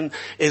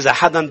 إذا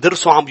حدا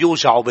درسه عم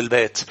يوجعه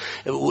بالبيت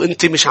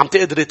وأنت مش عم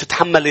تقدري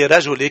تتحملي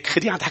رجلك،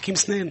 خديه عند حكيم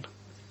سنين.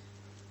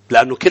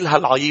 لأنه كل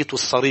هالعيط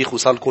والصريخ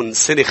وصار لكم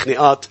سنة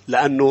خناقات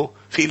لأنه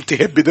في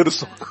التهاب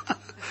بدرسه.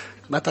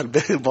 مثل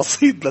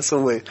بسيط، بس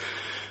هو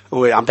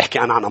عم بحكي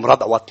أنا عن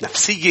أمراض أوقات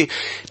نفسية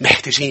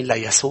محتاجين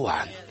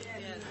ليسوع.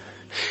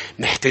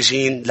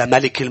 محتاجين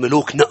لملك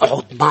الملوك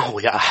نقعد معه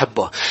يا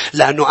أحبة.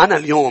 لأنه أنا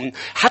اليوم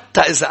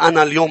حتى إذا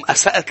أنا اليوم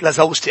أسأت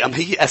لزوجتي أم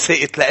هي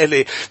أسأت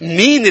لإلي،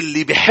 مين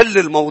اللي بيحل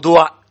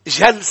الموضوع؟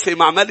 جلسة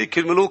مع ملك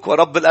الملوك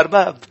ورب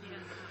الأرباب.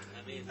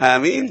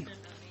 آمين.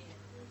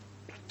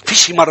 في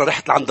شي مرة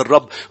رحت عند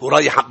الرب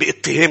ورايح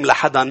باتهام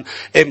لحدا،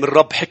 من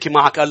الرب حكي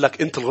معك قال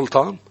لك أنت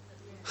الغلطان؟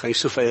 خلينا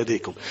نشوف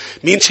أيديكم.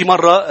 مين شي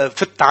مرة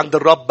فت عند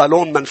الرب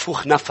بالون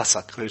منفوخ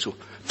نفسك؟ خلينا نشوف.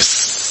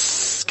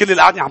 كل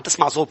اللي قاعدين عم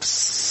تسمع صوت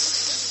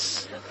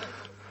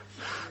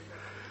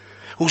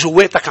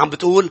وجواتك عم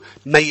بتقول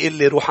ما يقل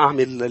لي روح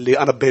أعمل اللي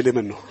أنا ببالي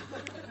منه.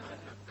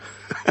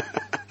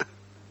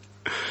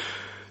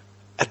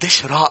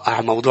 قديش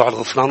رائع موضوع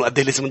الغفران،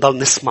 وقديش لازم نضل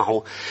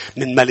نسمعه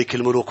من ملك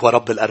الملوك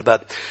ورب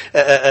الأرباب.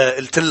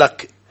 قلت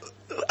لك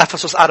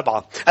أفسس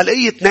 4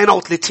 الآية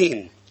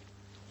 32: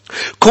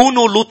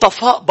 كونوا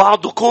لطفاء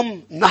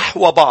بعضكم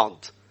نحو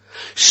بعض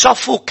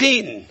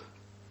شفوقين.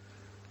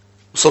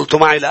 وصلتوا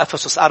معي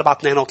لأفسس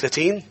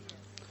 4:32.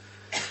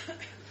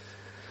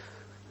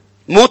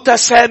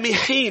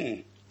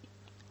 متسامحين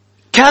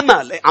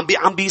كما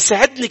عم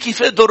بيساعدني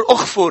كيف اقدر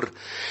اغفر.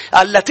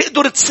 قال لا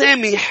تقدر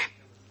تسامح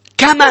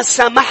كما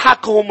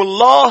سامحكم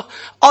الله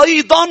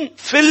ايضا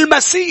في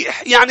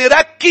المسيح. يعني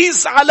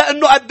ركز على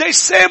انه قديش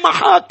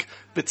سامحك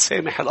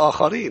بتسامح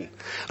الاخرين.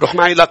 روح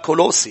معي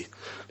لكولوسي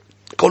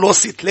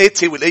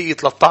 3 والآية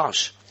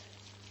 13.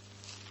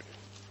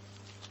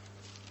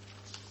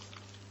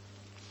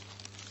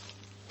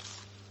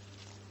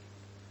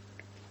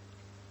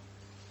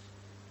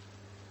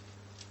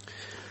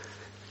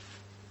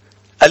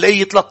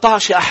 الآية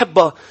 13 يا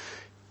أحبة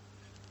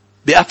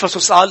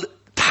بأفسس قال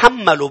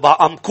تحملوا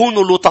بعض،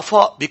 كونوا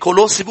لطفاء.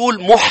 بكولوسي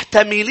بيقول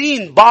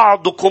محتملين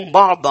بعضكم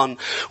بعضا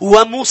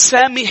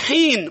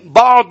ومسامحين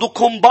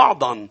بعضكم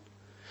بعضا.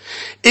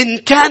 إن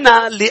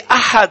كان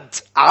لأحد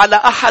على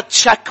أحد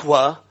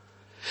شكوى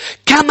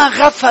كما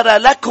غفر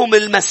لكم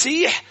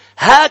المسيح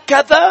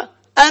هكذا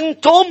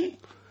أنتم.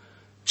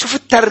 شوف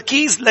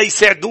التركيز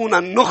ليساعدونا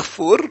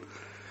نغفر.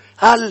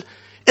 قال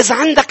إذا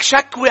عندك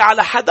شكوى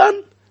على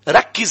حدا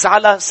ركز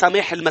على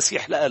سماح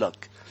المسيح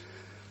لك.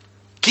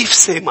 كيف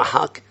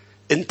سامحك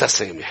انت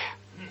سامح.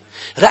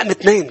 رقم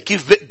 2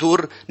 كيف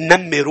بقدر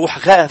نمي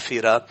روح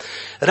غافرة.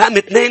 رقم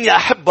 2 يا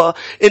أحبة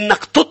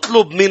إنك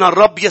تطلب من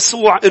الرب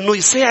يسوع إنه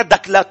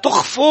يساعدك لا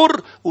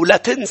تغفر ولا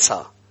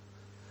تنسى.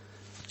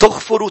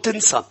 تغفر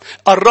وتنسى.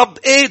 الرب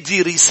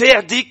قادر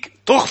يساعدك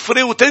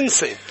تغفري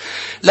وتنسي.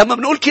 لما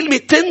بنقول كلمة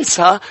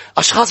تنسى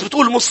أشخاص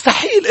بتقول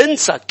مستحيل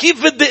انسى.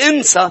 كيف بدي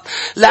انسى؟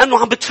 لأنه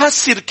عم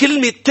بتفسر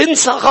كلمة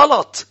تنسى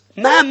غلط.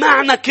 ما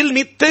معنى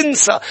كلمة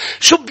تنسى؟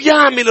 شو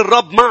بيعمل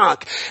الرب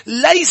معك؟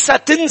 ليس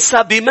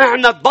تنسى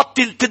بمعنى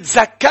تبطل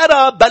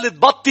تتذكرها، بل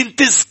تبطل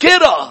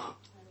تذكرها.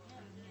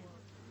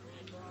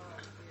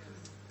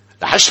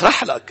 رح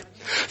اشرح لك.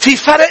 في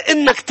فرق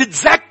انك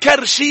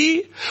تتذكر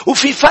شيء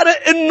وفي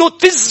فرق انه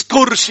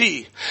تذكر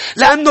شيء.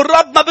 لانه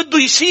الرب ما بده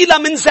يشيلها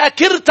من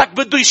ذاكرتك،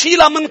 بده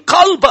يشيلها من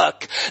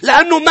قلبك.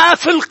 لانه ما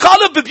في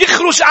القلب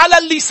بيخرج على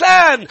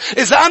اللسان.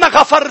 اذا انا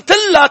غفرت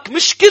لك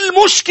مش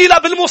كل مشكلة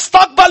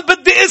بالمستقبل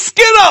بدي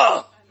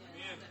اذكرها.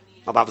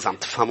 ما بعرف اذا عم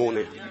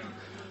تفهموني.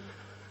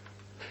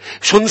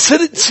 شو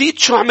نسيت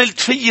شو عملت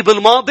فيي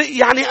بالماضي؟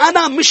 يعني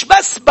انا مش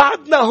بس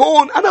بعدنا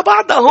هون، انا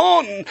بعدها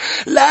هون.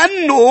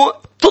 لانه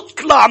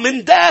تطلع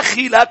من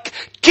داخلك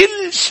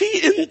كل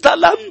شيء انت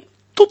لم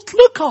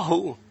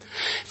تطلقه.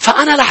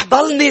 فأنا رح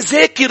ضلني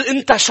ذاكر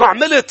انت شو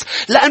عملت،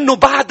 لأنه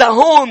بعدها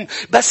هون.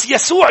 بس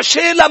يسوع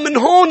شيلها من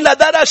هون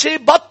لدرجة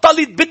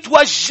بطلت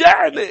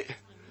بتوجعني.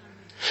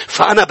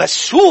 فأنا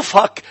بس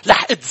شوفك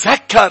رح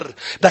اتذكر،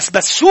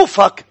 بس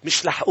شوفك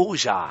مش رح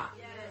اوجع.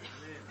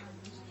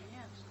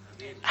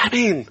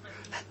 امين.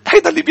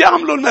 هيدا اللي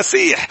بيعمله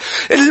المسيح.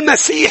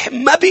 المسيح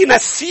ما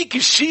بينسيك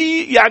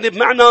الشيء يعني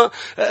بمعنى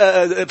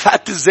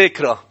فقدت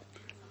الذاكرة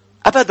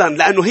أبدا.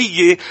 لأنه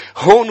هي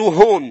هون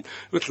وهون.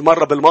 مثل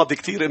مرة بالماضي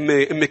كتير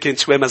أمي كانت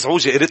شوي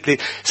مزعوجة.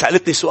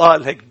 سألتني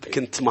سؤال هيك،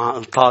 كنت مع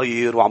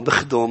الطاير وعم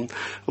بخدم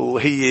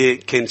وهي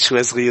كانت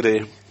شوي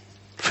صغيرة.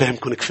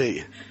 فهمكن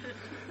كفاية.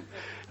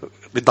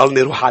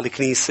 بضلني روح على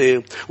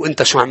الكنيسة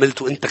وانت شو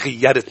عملت وانت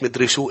غيرت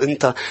مدري شو.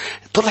 انت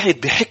طلعت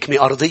بحكمة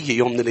أرضية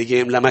يوم من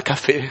الأيام لما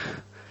كفي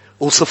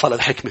وصفها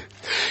للحكمة.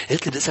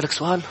 قلت لي بدي أسألك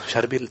سؤال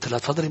شربل. قلت لها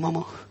تفضلي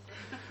ماما.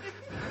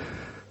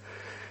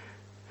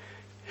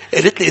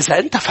 قلت لي إذا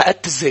أنت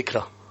فقدت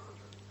الذاكرة،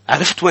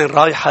 عرفت وين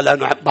رايحة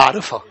لأنه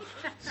بعرفها.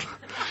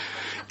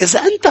 إذا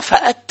أنت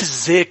فقدت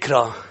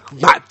الذاكرة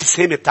مع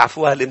ابتسامة،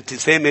 بتعرفوها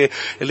الابتسامة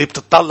اللي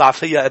بتطلع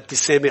فيها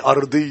ابتسامة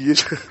أرضية.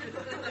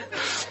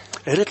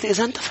 قلت لي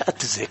إذا أنت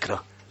فقدت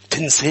الذاكرة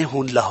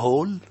تنساهن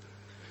لهول.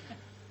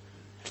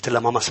 قلت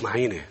لها ماما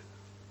اسمعيني،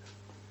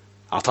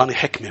 أعطاني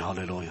حكمة.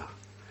 هاليلويا.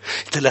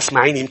 قلت لها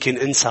اسمعيني، يمكن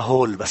انسى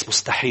هول بس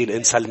مستحيل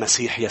انسى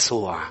المسيح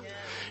يسوع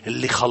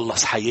اللي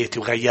خلص حياتي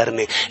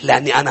وغيرني.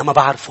 لاني انا ما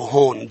بعرفه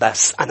هون،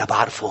 بس انا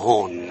بعرفه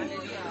هون.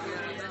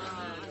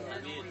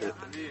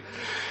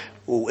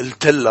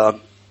 وقلت لها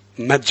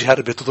ما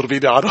تجربي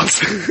تضربيني على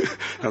راسي.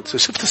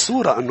 شفت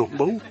الصورة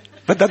انه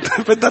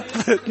بدها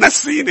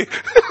تنسيني.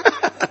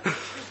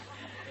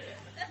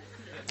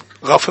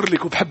 غفر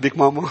لك وبحبك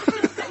ماما.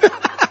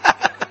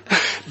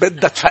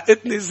 بدها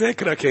تفقدني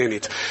الذاكرة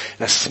كانت.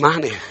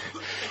 اسمعني،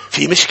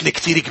 في مشكلة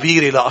كتير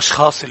كبيرة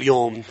لأشخاص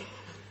اليوم.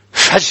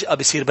 فجأة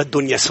بصير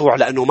بدهم يسوع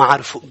لأنه ما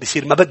عرفوا،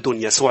 بصير ما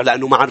بدهم يسوع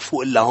لأنه ما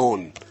عرفوا إلا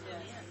هون.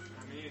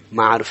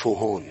 ما عرفوا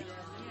هون.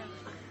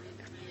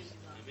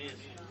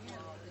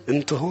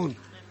 انتوا هون.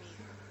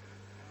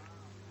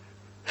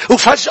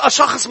 وفجأة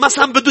شخص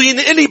مثلا بده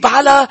ينقلب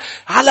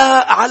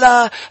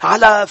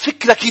على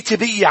فكرة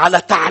كتابية،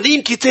 على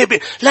تعليم كتابي،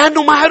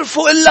 لأنه ما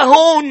عرفوا إلا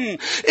هون.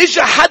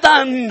 إجا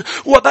حدا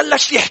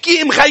وبلش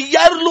يحكي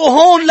مغير له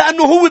هون،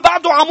 لأنه هو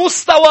بعده على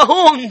مستوى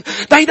هون.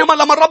 بينما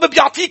لما الرب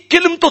بيعطيك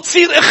كلمته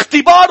تصير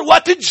اختبار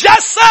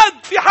وتتجسد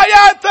في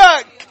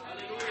حياتك.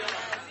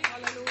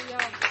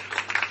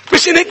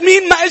 مش انك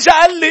مين ما اجا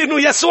قال لي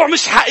انه يسوع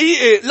مش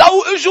حقيقي.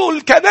 لو اجوا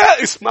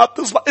الكنائس ما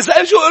بتصبح.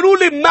 اذا اجوا قالوا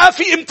لي ما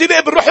في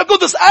امتلاء بالروح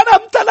القدس،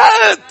 انا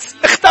امتلأت،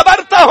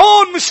 اختبرتها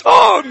هون مش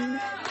هون.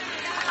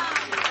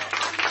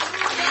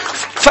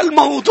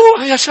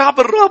 فالموضوع يا شعب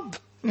الرب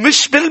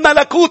مش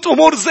بالملكوت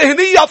امور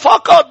ذهنية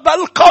فقط،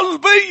 بل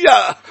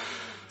قلبية.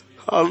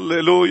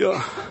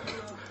 هللويا.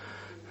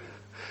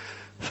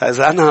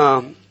 فاذا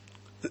انا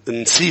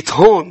نسيت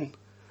هون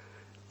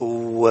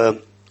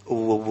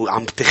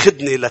وعم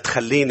بتخدني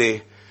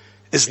لتخليني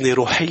إذني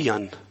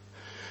روحيا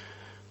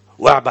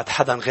وأعبد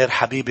حدا غير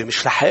حبيبي،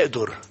 مش رح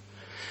أقدر،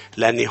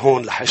 لأني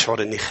هون رح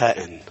أشعر أني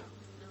خائن.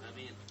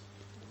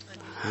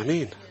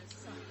 آمين.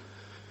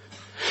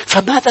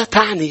 فماذا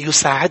تعني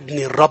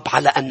يساعدني الرب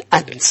على أن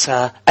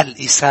أنسى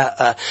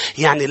الإساءة؟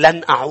 يعني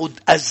لن أعود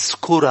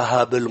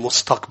أذكرها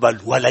بالمستقبل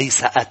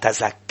وليس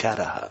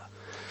أتذكرها.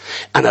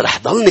 أنا رح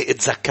ضلني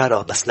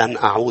أتذكرها بس لن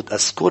أعود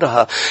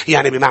أذكرها.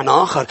 يعني بمعنى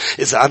آخر،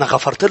 إذا أنا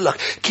غفرت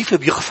لك، كيف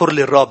بيغفر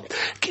لي الرب؟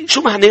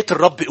 شو معنات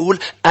الرب بيقول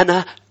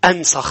أنا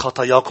أنسى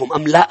خطاياكم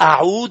أم لا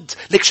أعود؟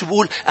 ليك شو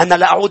بقول؟ أنا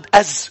لا أعود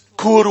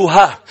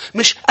أذكرها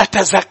مش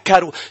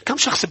أتذكر. كم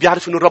شخص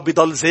بيعرف إنه الرب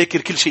يضل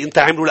ذاكر كل شيء أنت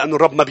عمله، لأنه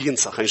الرب ما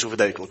بينسى. خلينا نشوف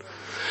ده يكون.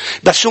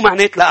 بس شو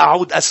معنات لا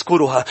أعود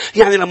أذكرها؟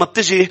 يعني لما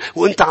بتجي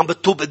وأنت عم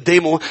بتوب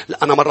قدامه.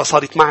 أنا مرة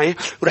صارت معي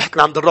ورحت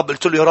لعند الرب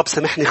قلت له يا رب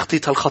سامحني،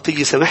 خطيت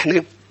هالخطية،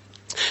 سامحني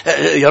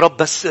يا رب،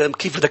 بس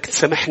كيف بدك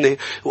تسامحني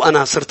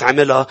وأنا صرت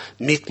عملها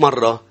 100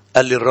 مرة؟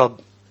 قال لي الرب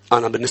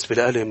أنا بالنسبة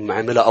لي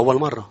عملها أول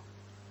مرة.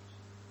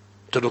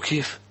 قلت له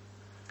كيف؟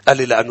 قال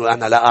لي لأنه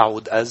أنا لا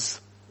أعود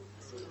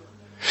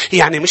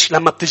يعني مش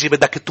لما بتجي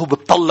بدك تتوب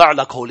بتطلع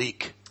لك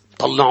هوليك،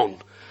 طلعون،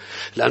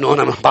 لأنه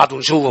أنا من بعدهم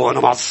جوا وأنا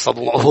معصب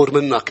ومقهور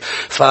منك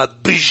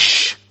فبج.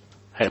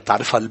 هي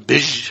بتعرفها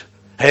البج؟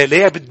 هي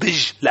ليه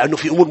بتبج؟ لأنه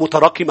في أمور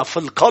متراكمة في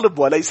القلب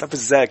وليس في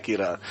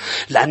الذاكرة،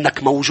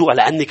 لأنك موجوع،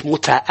 لأنك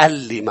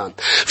متألما.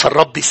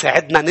 فالرب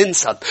يساعدنا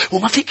ننسى.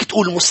 وما فيك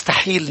تقول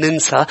مستحيل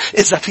ننسى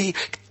إذا في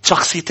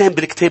شخصيتين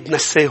بالكتاب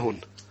نساهن،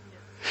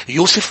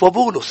 يوسف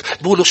وبولس.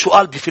 بولس شو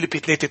قال بفيليبي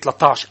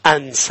 3:13؟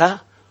 أنسى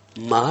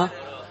ما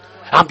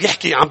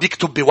عم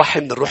بيكتب بوحي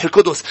من الروح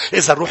القدس.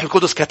 إذا الروح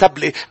القدس كتب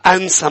لي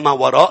أنسى ما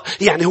وراء،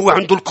 يعني هو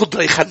عنده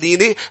القدرة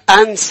يخليني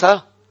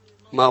أنسى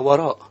ما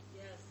وراء.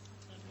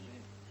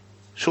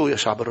 شو يا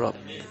شعب الرب؟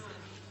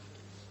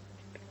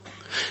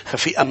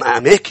 ففي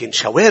أماكن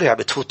شوارع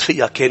بتفوت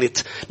فيها كانت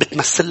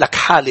بتمثل لك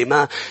حالة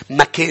ما،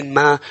 مكان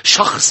ما،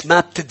 شخص ما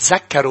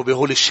بتتذكره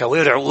بهول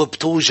الشوارع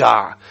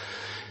وبتوجع.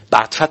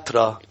 بعد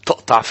فترة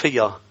تقطع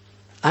فيها.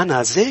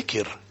 أنا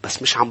ذاكر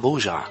بس مش عم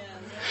بوجع.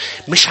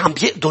 مش عم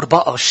بيقدر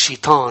بقى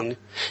الشيطان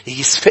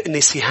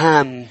يسفقني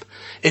سهام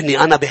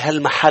إني أنا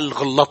بهالمحل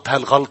غلطت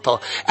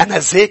هالغلطة. أنا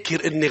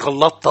ذاكر إني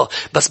غلطتها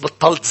بس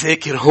بطلت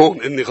ذاكر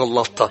هون إني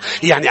غلطتها.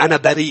 يعني أنا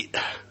بريء.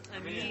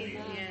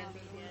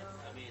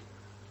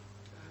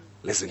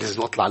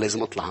 لازم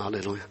أطلع.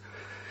 هاليلويا.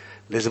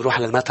 لازم روح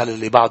للمثل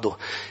اللي بعده.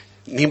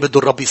 مين بده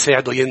الرب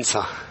يساعده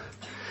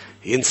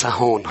ينسى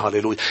هون.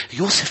 هاليلويا.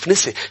 يوسف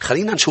نسي.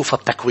 خلينا نشوفها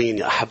بتكوين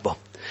يا أحبة.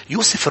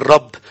 يوسف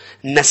الرب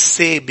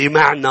نسيه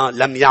بمعنى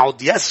لم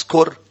يعد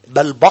يذكر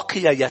بل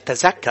بقي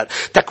يتذكر.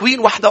 تكوين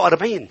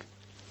 41.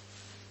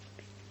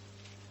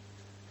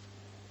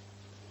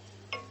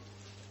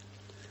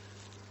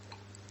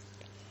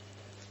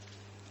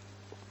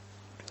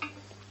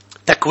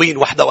 تكوين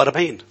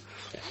 41.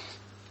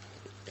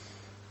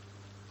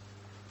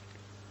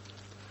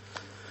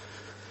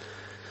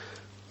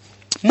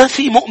 ما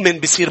في مؤمن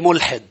بيصير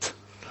ملحد.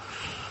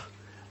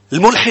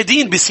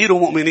 الملحدين بيصيروا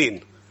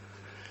مؤمنين.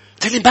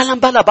 تقول لي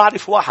بلا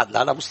بعرف واحد.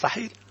 لا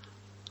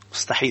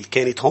مستحيل.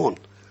 كانت هون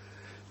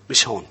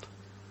مش هون.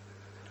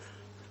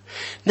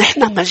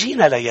 نحن ما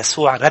جينا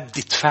ليسوع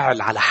ردة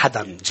فعل على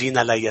حدا،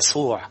 جينا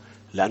ليسوع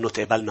لأنه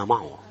تقابلنا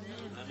معه.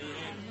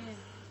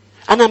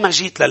 أنا ما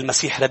جيت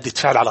للمسيح ردة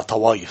فعل على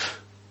طوايف،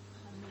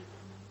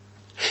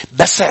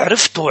 بس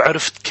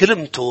عرفت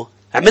كلمته،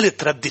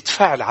 عملت ردة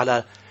فعل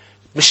على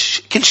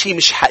مش كل شيء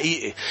مش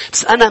حقيقي.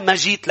 بس أنا ما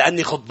جيت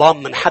لأني خطبان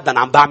من حدا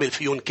عم بعمل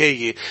فيه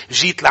نكاية.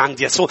 جيت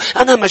لعند يسوع.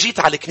 أنا ما جيت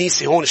على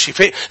الكنيسة هون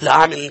الشفاء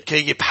لأعمل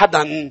نكاية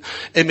بحدا.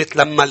 قمت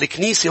لما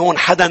الكنيسة هون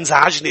حدا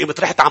زعجني قمت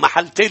رحت على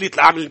محل ثالث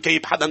لأعمل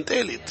نكاية بحدا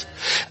ثالث.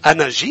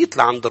 أنا جيت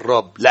لعند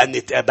الرب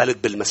لأني تقابلت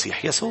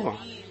بالمسيح يسوع.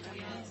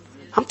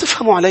 عم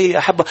تفهموا علي يا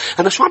أحبة؟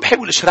 أنا شو عم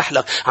بحاول أشرح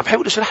لك؟ عم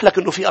بحاول أشرح لك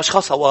إنه في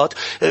أشخاص أوقات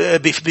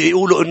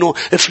بيقولوا إنه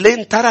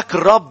فلان ترك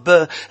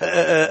الرب،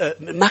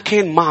 ما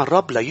كان مع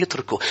الرب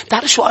ليتركه.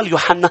 تعرف شو قال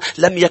يوحنا؟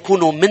 لم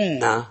يكونوا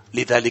منا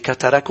لذلك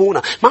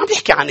تركونا. ما عم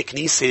بيحكي عن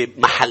كنيسة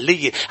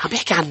محلية، عم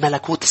بيحكي عن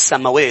ملكوت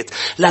السماوات.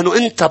 لأنه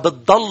أنت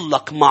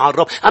بتضلك مع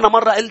الرب. أنا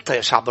مرة قلت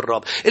يا شعب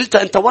الرب، قلت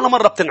أنت ولا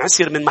مرة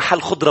بتنعسر من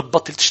محل خضرة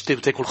ببطل تشتري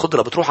وتاكل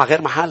خضرة بتروح على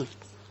غير محل.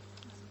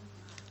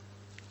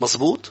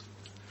 مزبوط؟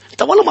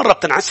 انت ولا مرة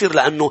بتنعسر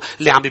لأنه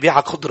اللي عم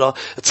بيبيعك خضرة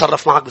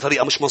تصرف معك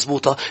بطريقة مش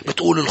مزبوطة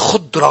بتقول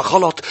الخضرة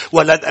غلط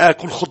ولن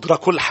آكل خضرة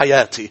كل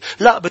حياتي.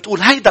 لا،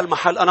 بتقول هيدا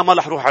المحل أنا ما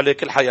رح روح عليه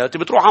كل حياتي،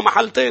 بتروح على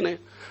محل تاني.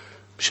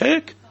 مش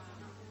هيك؟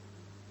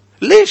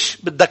 ليش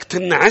بدك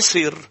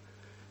تنعسر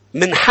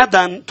من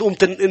حدا تقوم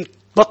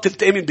تبطل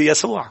تؤمن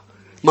بيسوع؟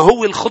 ما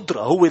هو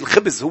الخضرة، هو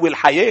الخبز، هو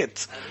الحياة.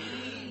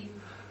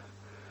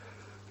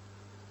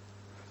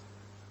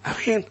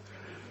 أمين.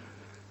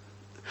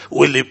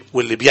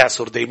 واللي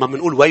بيعسر دايما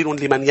بنقول ويل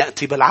لمن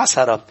يأتي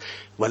بالعسرة،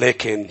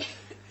 ولكن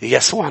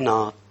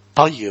يسوعنا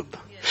طيب.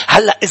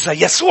 هلأ إذا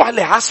يسوع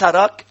اللي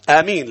عسرك،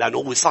 آمين، لأنه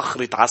هو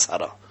صخرة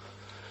عسرة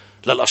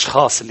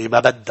للأشخاص اللي ما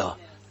بدها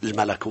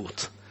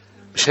الملكوت.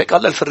 مش هيك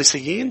قال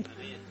للفريسيين؟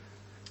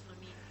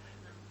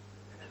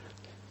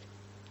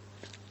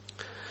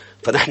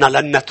 فنحن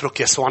لن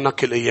نترك يسوعنا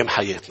كل أيام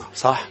حياتنا،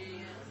 صح؟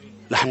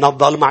 رح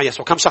نضل مع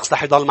يسوع. كم شخص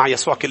رح يضل مع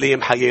يسوع كل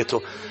أيام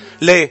حياته؟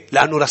 ليه؟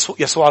 لأنه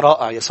يسوع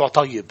رائع، يسوع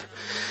طيب.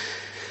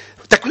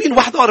 تكوين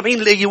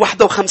 41 الآية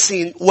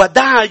 51: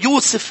 ودعا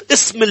يوسف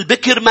اسم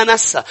البكر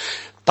منسى.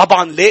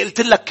 طبعا ليه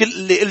قلت لك كل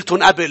اللي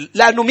قلتهم قبل؟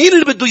 لأنه مين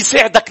اللي بده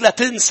يساعدك لا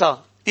تنسى؟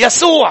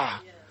 يسوع.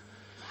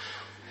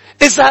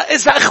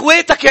 إذا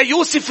أخواتك يا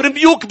يوسف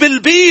رميوك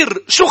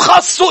بالبير، شو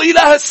خصوا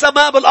إله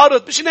السماء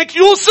بالأرض؟ مش هيك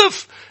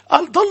يوسف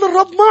قال ضل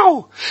الرب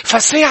معه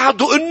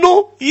فساعده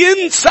إنه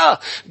ينسى،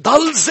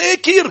 ضل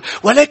ذاكر.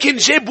 ولكن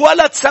جاب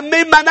ولد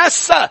سميه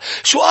منسى.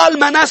 شو قال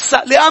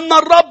منسى؟ لأن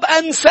الرب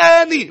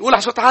أنساني. ولا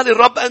شو تعالي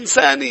الرب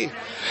أنساني،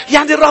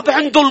 يعني الرب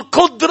عنده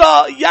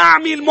القدرة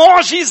يعمل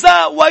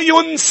معجزة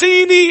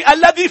وينسيني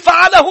الذي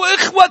فعله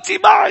إخوتي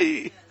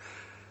معي.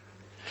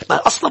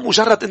 ما أصلا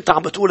مجرد أنت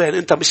عم بتقولها يعني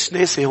أنت مش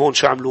ناسي هون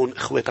شو عملون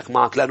إخواتك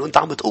معك، لأنه أنت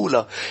عم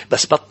بتقولها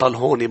بس بطل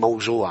هون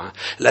موجوع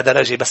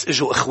لدرجة بس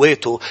إجوا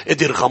إخواته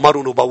قدر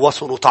غمرهم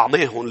وبوسهم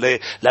وطعميهم. ليه؟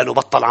 لأنه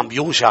بطل عم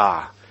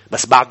بيوجع،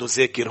 بس بعده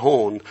ذاكر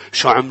هون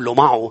شو عملوا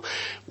معه.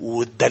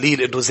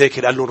 والدليل إنه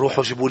ذاكر قال لهم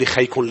روحوا جيبوا لي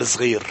خيكم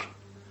الصغير.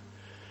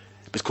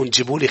 بدكم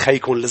تجيبوا لي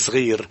خيكم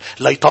الصغير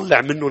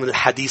ليطلع منهم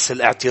الحديث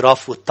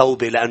الاعتراف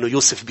والتوبة، لأنه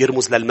يوسف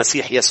بيرمز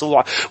للمسيح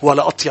يسوع.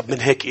 ولا أطيب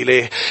من هيك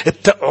إله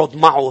بتقعد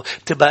معه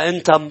تبقى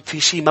أنت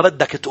في شيء ما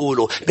بدك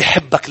تقوله،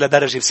 بحبك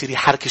لدرجة بصير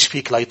يحركش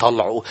فيك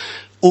ليطلعه.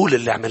 قول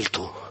اللي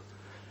عملته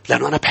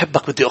لأنه أنا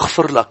بحبك بدي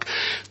أغفر لك.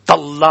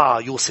 طلع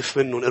يوسف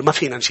منه. ما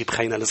فينا نجيب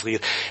خينا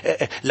الصغير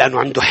لأنه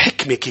عنده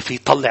حكمة كيف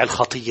يطلع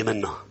الخطية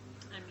منه.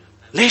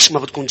 ليش ما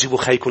بدكم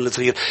تجيبوا خيكم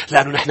الصغير؟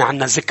 لأنه نحن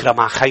عنا ذكرى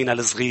مع خينا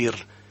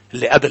الصغير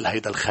اللي قبل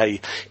هيدا الخي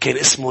كان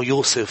اسمه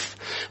يوسف،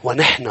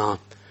 ونحن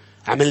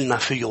عملنا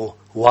فيه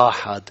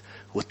 1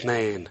 و2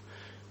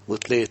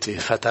 و3.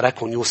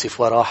 فتركن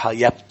يوسف وراح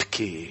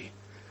يبكي.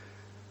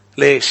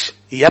 ليش؟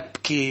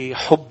 يبكي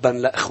حبا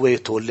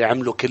لأخواته اللي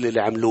عملوا كل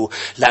اللي عملوه،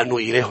 لأنه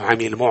إله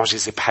عمل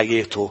معجزة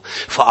بحياته.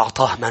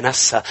 فأعطاه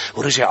منسى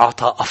ورجع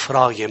أعطاه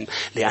أفرايم،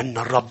 لأن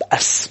الرب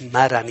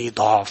أسمرني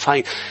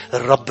ضعفين.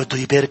 الرب بده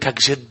يباركك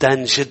جدا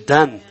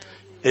جدا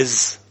إذ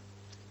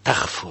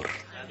تغفر.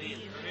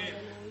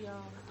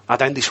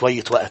 عاد عندي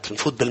شوية وقت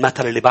نفوت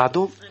بالمثل اللي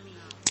بعده.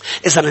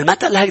 إذا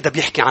المثل هيدا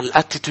بيحكي عن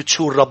الاتيتود،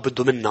 شو الرب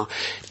بده منا.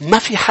 ما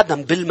في حدا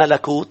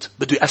بالملكوت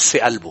بده يقسي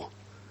قلبه.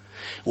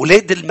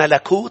 ولاد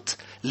الملكوت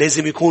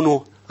لازم يكونوا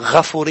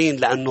غفورين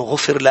لأنه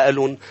غفر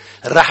لهم،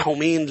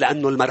 رحومين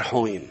لأنه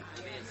المرحومين.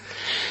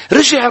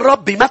 رجع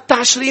الرب بمتى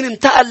 20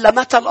 انتقل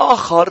لمثل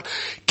آخر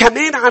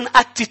كمان عن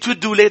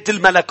اتيتود ولاد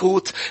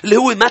الملكوت، اللي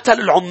هو مثل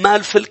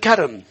العمال في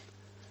الكرم.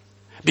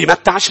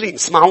 بمتى 20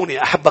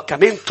 اسمعوني أحبك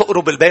كمان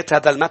تقروا بالبيت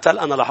هذا المثل.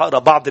 أنا رح أقرأ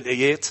بعض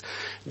الآيات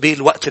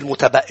بالوقت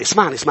المتبقي.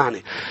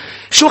 اسمعني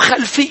شو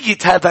خلفية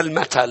هذا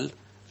المثل.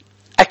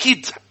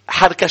 أكيد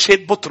حركشات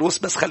بطرس،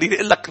 بس خليني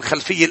أقول لك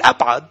الخلفية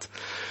الأبعد.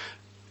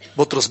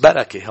 بطرس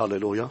بركة،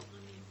 هاليلويا.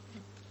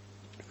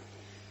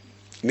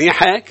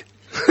 منيحك.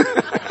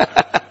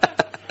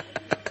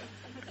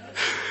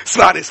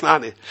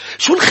 اسمعني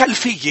شو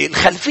الخلفية.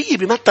 الخلفية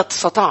بمتى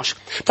 19.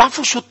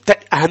 بتعرفوا شو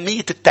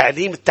أهمية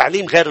التعليم؟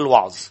 التعليم غير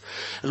الوعظ.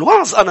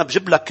 الوعظ أنا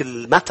بجيب لك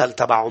المثل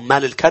تبع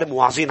عمال الكرم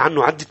وعظين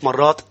عنه عدة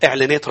مرات،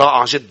 إعلانات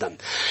رائعة جدا.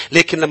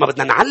 لكن لما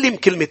بدنا نعلم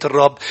كلمة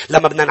الرب،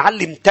 لما بدنا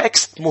نعلم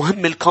تكست،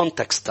 مهم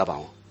الكونتكست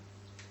تبعه.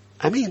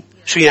 أمين.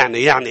 شو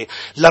يعني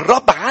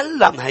للرب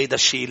علم هيدا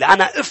الشيء.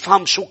 لأنا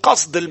أفهم شو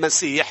قصد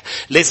المسيح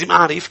لازم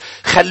أعرف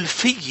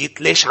خلفية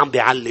ليش عم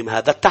بيعلم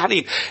هذا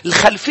التعليم.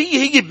 الخلفية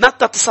هي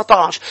بمتى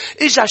 19.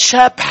 إجا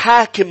شاب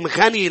حاكم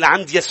غني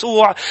لعند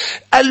يسوع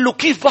قال له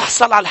كيف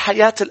بحصل على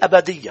الحياة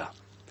الأبدية.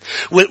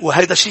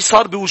 وهذا الشيء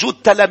صار بوجود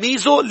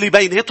تلاميذه اللي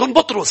بيناتهم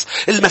بطرس.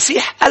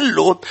 المسيح قال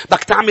له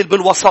بدك تعمل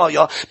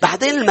بالوصايا.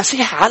 بعدين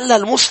المسيح على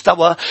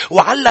المستوى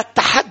وعلى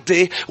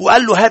التحدي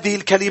وقال له هذه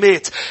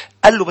الكلمات.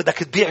 قال له بدك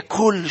تبيع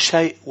كل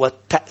شيء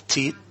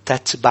وتأتي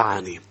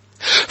تتبعني.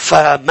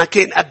 فما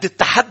كان قد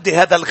التحدي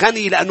هذا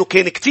الغني لأنه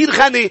كان كتير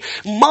غني.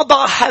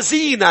 مضى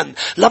حزينا.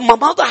 لما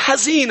مضى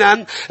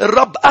حزينا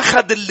الرب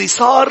أخذ اللي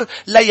صار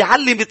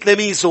ليعلم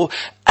تلاميذه.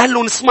 قال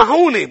له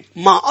اسمعوني،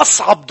 ما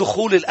أصعب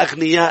دخول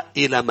الأغنياء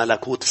إلى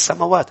ملكوت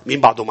السماوات.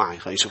 مين بعده معي؟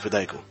 خلينا نشوف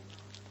ايديكم.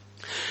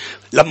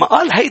 لما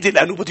قال هيدي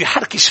لأنه بده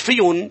يحركش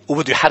فيهم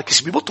وبده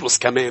يحركش ببطرس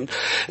كمان،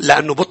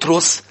 لأنه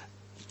بطرس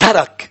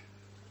ترك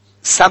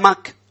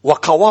سمك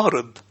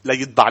وقوارب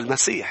ليتبع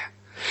المسيح.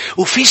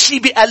 وفي شيء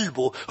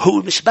بقلبه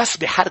هو مش بس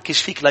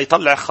بيحركش فيك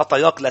ليطلع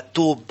خطاياك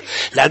للتوب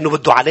لأنه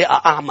بده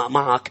علاقة أعمق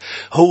معك.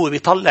 هو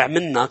بيطلع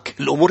منك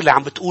الأمور اللي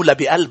عم بتقولها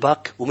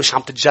بقلبك ومش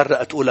عم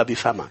تتجرأ تقولها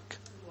بفمك.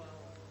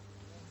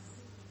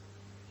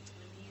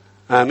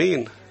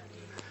 آمين.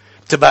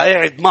 تبقى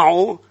قاعد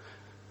معه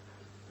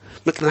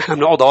مثل نحن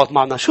بنقعد اوقات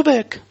معنا. شو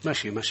بك؟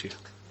 ماشي.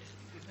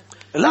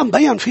 لا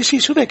مبين في شيء.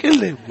 شو بك؟ قل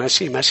لي.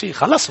 ماشي.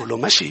 خلص له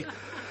ماشي.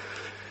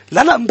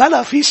 لا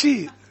مبلا في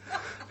شيء.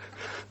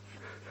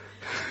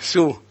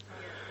 شو؟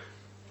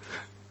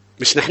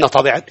 مش نحن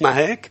طبيعتنا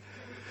هيك؟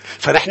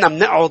 فنحن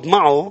بنقعد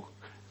معه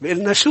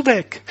بيقلنا شو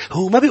بك؟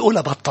 هو ما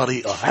بيقولها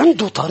بهالطريقة.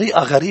 عنده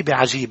طريقة غريبة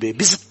عجيبة.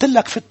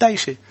 بيزتلك في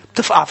التايشة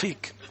بتفقع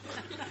فيك.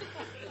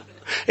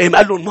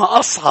 قال لهم ما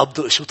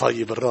أصعب. شو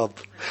طيب الرب؟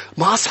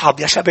 ما أصعب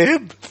يا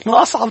شباب.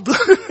 ما أصعب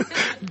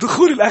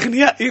دخول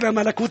الأغنياء إلى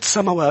ملكوت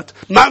السماوات.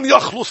 من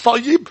يخلص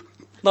طيب؟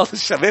 ناس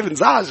الشباب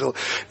انزعجوا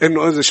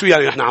إنه شو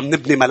يعني إحنا عم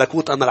نبني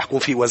ملكوت. أنا رح كون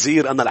في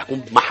وزير. أنا رح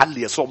كون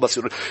محل يسوع بس.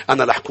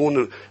 أنا رح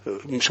كون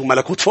شو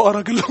ملكوت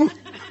فقراء كلهم.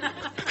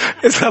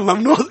 إذا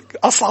ممنوع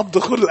أصعب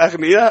دخول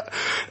الأغنياء.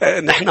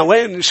 نحن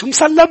وين؟ شو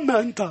مسلمنا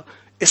أنت؟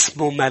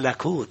 اسمه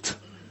ملكوت.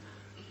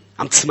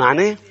 عم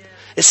تسمعني؟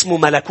 اسمه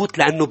ملكوت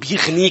لأنه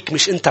بيغنيك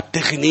مش أنت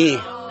بتغنيه.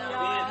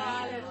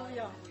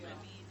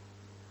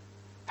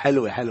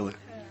 حلوة.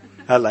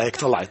 هلا هيك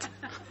طلعت.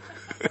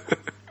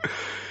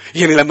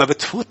 يعني لما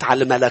بتفوت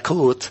على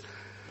الملكوت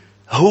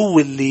هو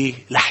اللي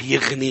رح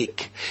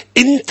يغنيك.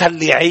 أنت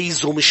اللي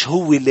عايزه مش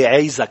هو اللي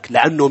عايزك.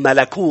 لأنه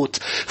ملكوت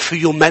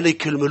فيه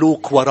ملك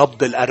الملوك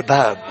ورب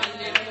الأرباب.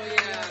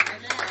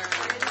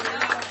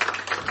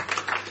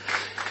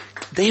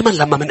 دايما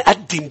لما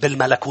منقدم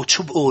بالملكوت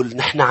شو بقول؟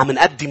 نحن عم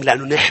نقدم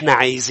لأنه نحن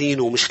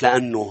عايزينه مش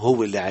لأنه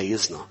هو اللي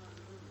عايزنا.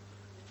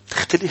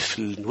 تختلف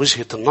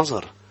وجهة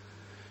النظر.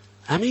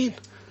 أمين.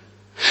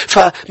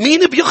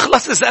 فمين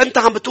بيخلص إذا أنت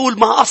عم بتقول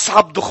ما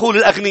أصعب دخول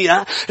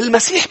الأغنياء؟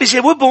 المسيح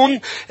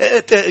بيجاوبهم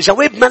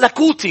جواب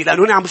ملكوتي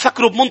لأنه هنا عم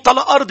بفكروا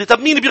بمنطلق أرضي. طب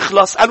مين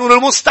بيخلص؟ قالوا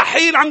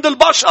المستحيل عند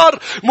البشر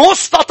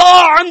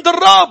مستطاع عند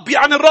الرب.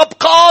 يعني الرب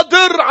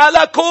قادر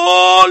على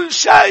كل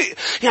شيء.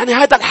 يعني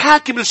هذا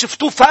الحاكم اللي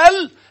شفتوه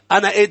فل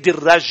أنا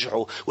قادر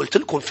رجعه. قلت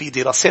لكم في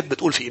دراسات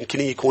بتقول في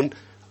إمكانية يكون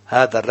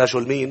هذا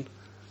الرجل مين؟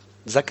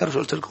 تذكر شو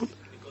قلت لكم؟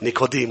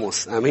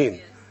 نيكوديموس.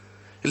 أمين.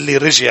 اللي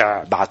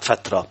رجع بعد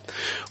فترة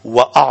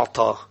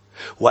وأعطى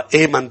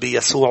وآمن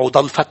بيسوع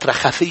وضل فترة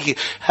خفية.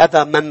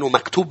 هذا منه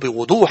مكتوب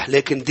بوضوح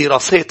لكن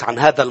دراسات عن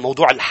هذا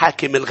الموضوع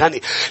الحاكم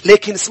الغني.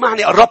 لكن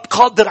اسمعني، الرب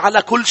قادر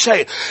على كل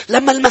شيء.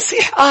 لما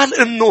المسيح قال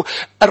إنه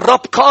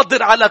الرب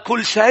قادر على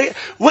كل شيء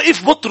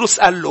وقف بطرس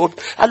قال له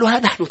ها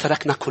نحن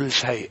تركنا كل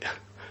شيء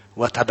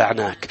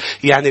وتبعناك.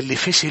 يعني اللي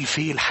فشل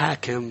فيه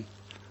الحاكم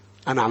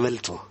أنا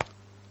عملته.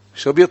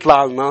 شو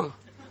بيطلع لنا؟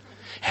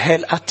 هاي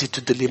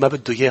الاتيتود اللي ما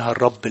بده إياها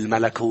الرب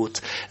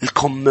الملكوت.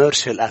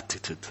 الكوميرشال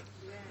اتيتود.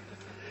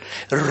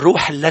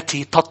 الروح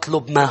التي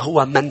تطلب ما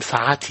هو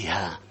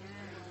منفعتها.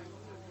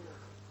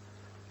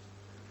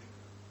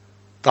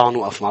 تعالوا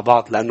نوقف مع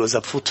بعض لأنه إذا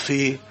بفوت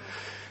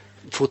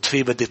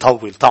فيه بدي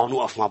طول. تعالوا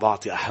نوقف مع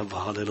بعض يا أحبة.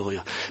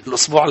 هاليلويا.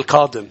 الأسبوع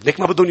القادم ليك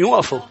ما بدهم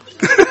يوقفوا.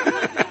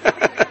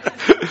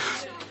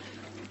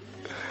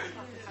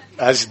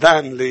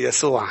 أجدان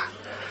ليسوع.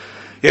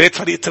 يا ريت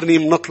فريق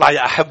ترنيم نطلع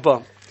يا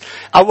أحبة.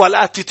 أول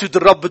اتيتود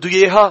الرب بده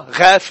إياها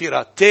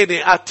غافرة.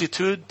 تاني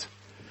اتيتود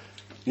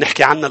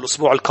نحكي عنها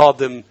الأسبوع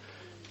القادم.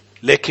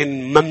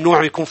 لكن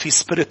ممنوع يكون في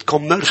سبيريت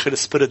كوميرشال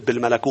سبيريت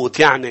بالملكوت.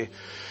 يعني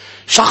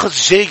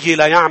شخص جاي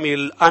لا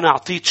يعمل أنا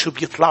أعطيت شو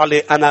بيطلع لي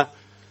أنا.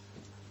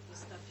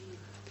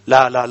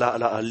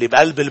 لا. اللي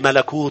بقلب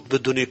الملكوت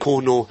بدهم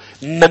يكونوا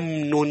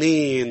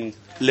ممنونين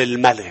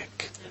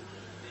للملك.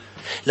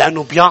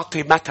 لأنه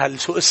بيعطي مثل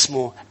شو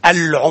اسمه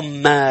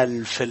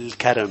العمال في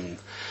الكرم.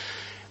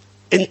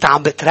 أنت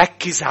عم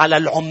بتركز على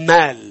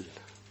العمال.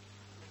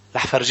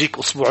 رح فرجيك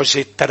أسبوع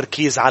الجاي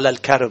التركيز على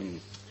الكرم.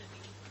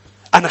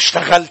 أنا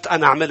اشتغلت.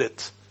 أنا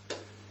عملت.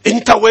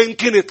 أنت وين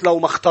كنت لو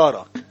ما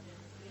اختارك؟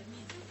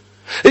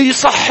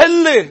 يصح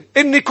لي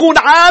أن يكون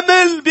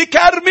عامل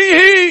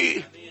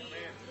بكرمه.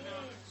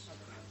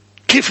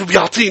 كيف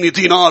بيعطيني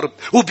دينار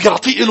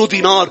وبيعطي له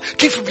دينار؟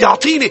 كيف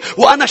بيعطيني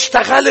وأنا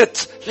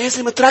اشتغلت؟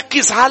 لازم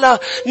تركز على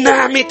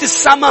نعمة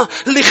السماء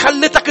اللي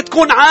خلتك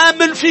تكون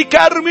عامل في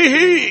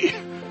كرمه.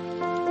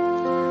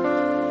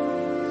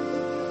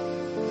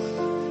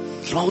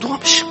 الموضوع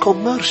مش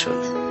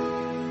كوميرشال.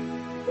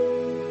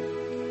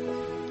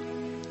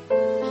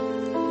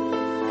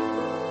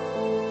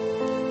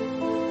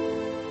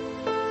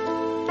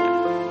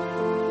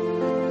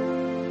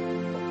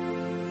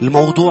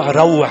 الموضوع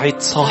روعة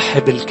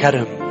صاحب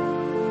الكرم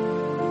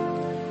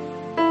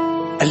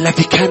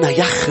الذي كان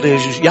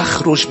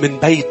يخرج من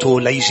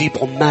بيته ليجيب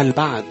عمال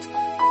بعد.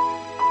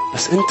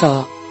 بس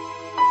انت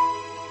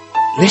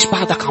ليش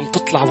بعدك عم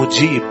تطلع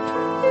وتجيب؟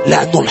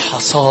 لأنه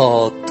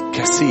الحصاد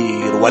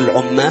كثير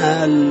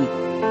والعمال،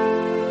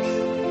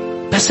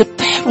 بس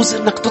بتحرز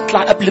انك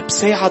تطلع قبل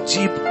بساعة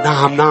تجيب.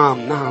 نعم نعم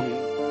نعم.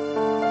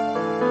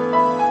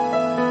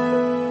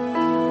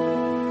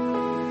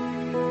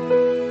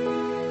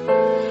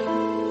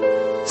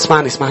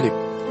 اسمعني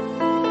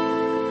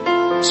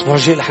الأسبوع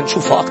الجاي رح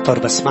نشوفه أكتر،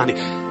 بس اسمعني.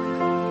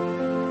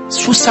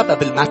 شو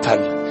سبب المثل؟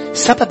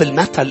 سبب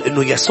المثل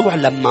إنه يسوع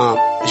لما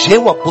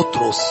جاوب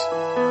بطرس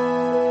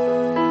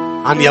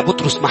عن يا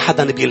بطرس ما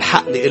حدا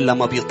بيلحقني إلا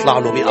ما بيطلع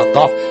له 100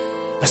 ضعف.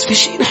 بس في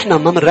شيء نحن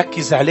ما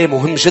منركز عليه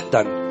مهم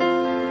جدا.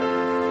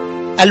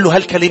 قال له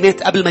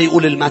هالكلمات قبل ما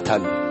يقول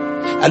المثل.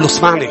 قال له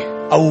اسمعني،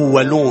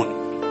 أولون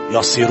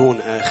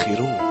يصيرون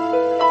آخرون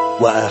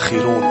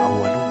وآخرون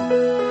أولون.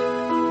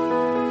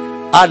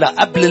 قال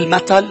قبل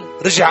المثل،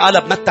 رجع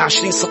قال بمتى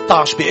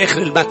 20:16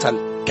 بآخر المثل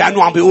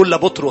كأنه عم بيقول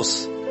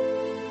لبطرس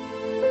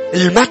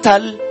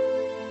المثل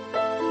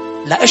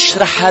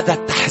لأشرح هذا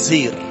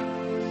التحذير.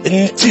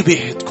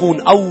 انتبه،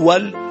 تكون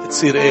أول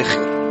تصير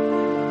آخر.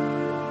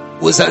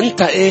 وإذا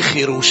أنت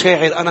آخر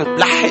وشاعر أنا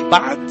بلحق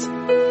بعد،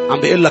 عم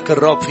بيقول لك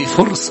الرب في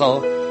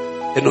فرصة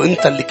إنه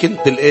أنت اللي كنت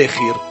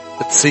بالآخر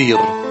تصير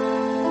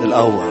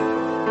الأول.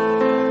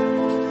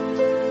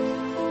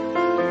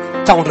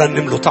 تعالوا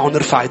نرنم له، تعالوا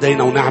نرفع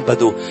ايدينا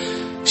ونعبده،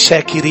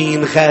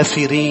 شاكرين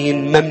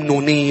غافرين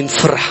ممنونين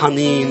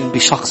فرحانين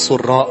بشخصه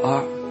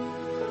الرائع.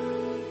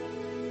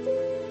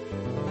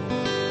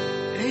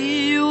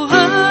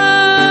 أيها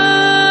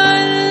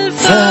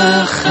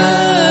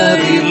الفخر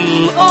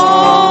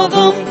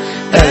الأعظم،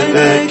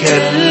 أنا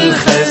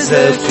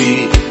كالخزف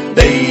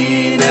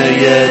بين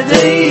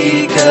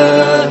يديك،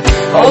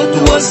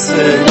 عضو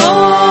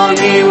الصناع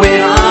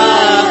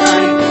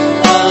وعاء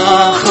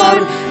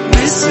آخر،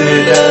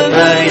 مثل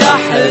ما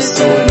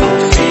يحسن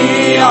في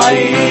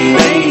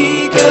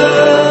عينيك.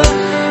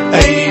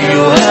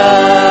 أيها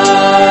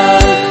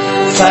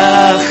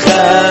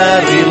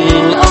الفخر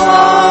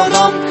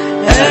الأعظم،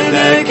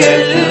 أنا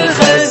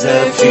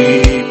كالخزف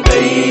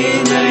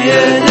بين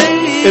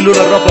يديك. قلوا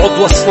للرب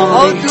عضو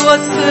الصناع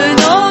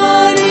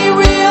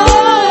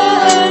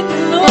وعاء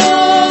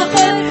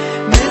آخر،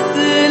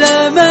 مثل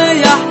ما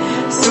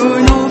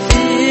يحسن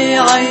في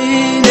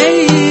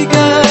عينيك.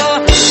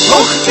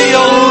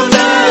 أخضع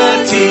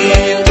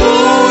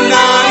دون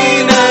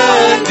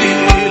عنادي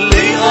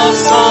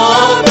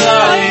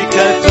لأصابعك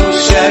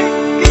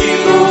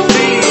تشكل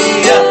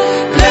فيا.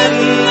 لن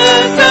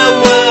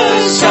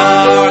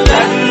أتوجع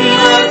لن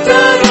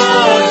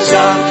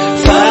أتراجع،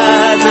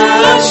 فأنا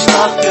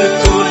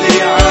اشتقت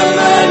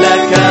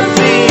لعملك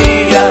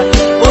فيا.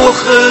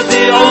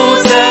 أخضع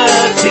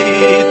ذاتي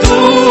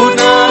دون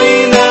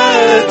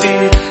عنادي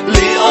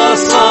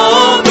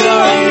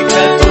لأصابعك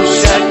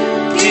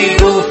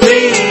تشكل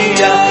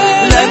فيا.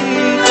 لن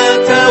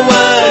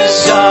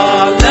أتوجع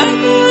لن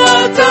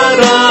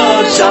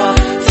أتراجع،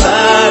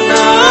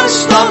 فأنا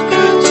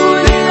اشتقت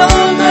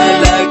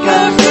لعملك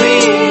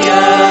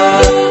فيا.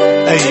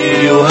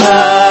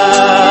 أيها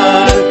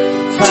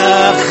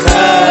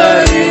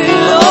الفخر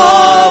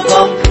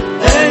الأعظم،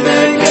 أنا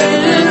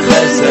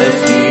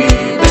كالخزف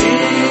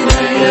بين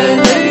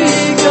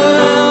يديك،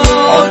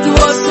 عضو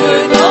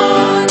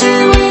الصناع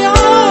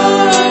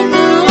وعاء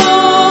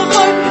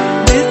آخر،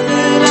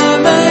 مثل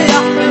ما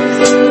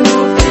يحسن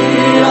في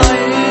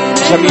عينيك.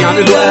 جميعا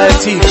له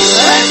آتي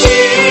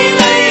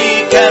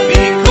إليك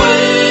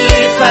بكل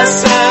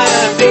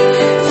فساد،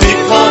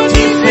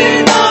 ثقتي في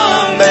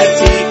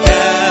نعمتك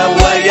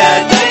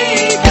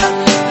ويديك،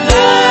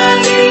 لا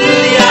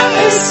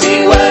لليأس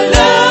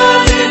ولا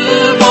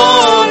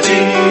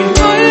للماضي،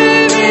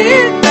 قلبي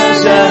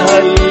اتجه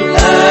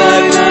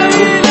الآن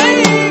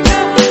إليك.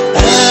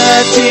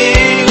 آتي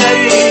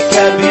إليك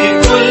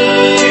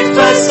بكل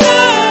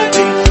فساد،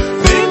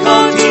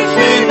 ثقتي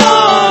في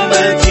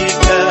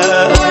نعمتك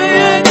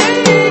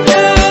ويديك،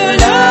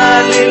 لا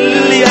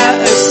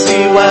لليأس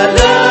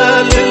ولا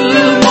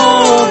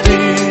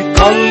للماضي،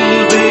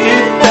 قلبي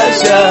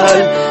اتجه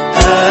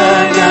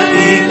الآن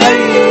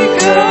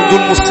إليك.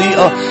 بدون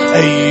موسيقى.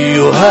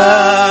 أيها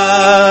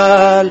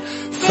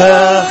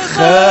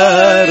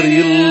الفخر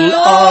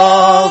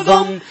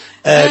الأعظم،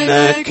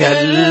 أنا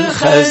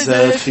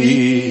كالخزف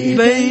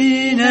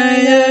بين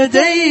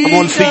يديك،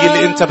 أمول في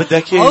اللي أنت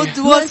بدك إياه.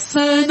 عضو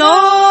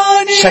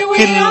الصناع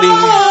شكلني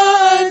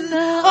وعاء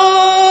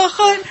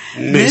آخر،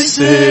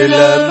 مثل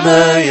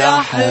ما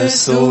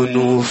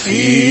يحسن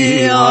في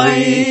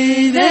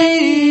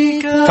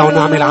عينيك. تعالوا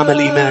نعمل عمل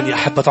إيمان يا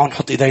أحبة. تعالوا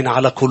نحط إيدينا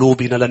على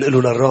قلوبنا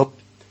لنقله للرب.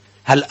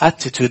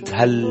 هالاتيتود،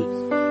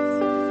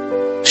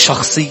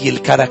 هالشخصية،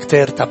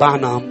 الكاركتير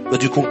تبعنا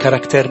بده يكون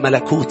كاركتير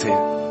ملكوتي.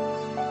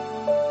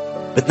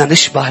 بدنا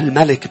نشبه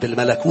الملك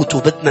بالملكوت،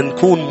 وبدنا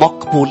نكون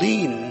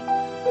مقبولين.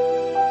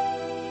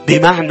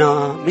 بمعنى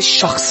مش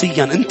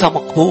شخصيا انت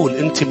مقبول،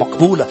 انت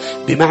مقبولة،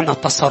 بمعنى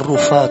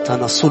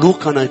تصرفاتنا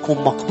سلوكنا يكون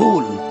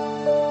مقبول.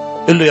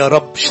 قل له يا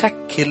رب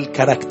شكل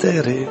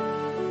كاركتيري،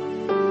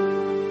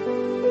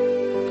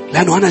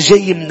 لأنه أنا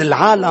جاي من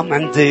العالم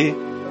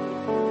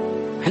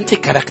عندي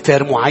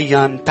كاركتير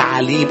معين،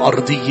 تعاليم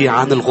أرضية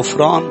عن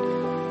الغفران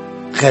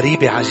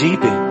غريبة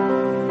عجيبة.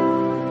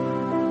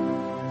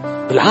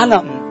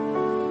 بالعالم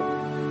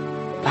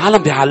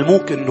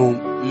بيعلموك إنه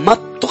ما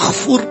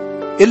تغفر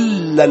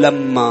إلا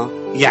لما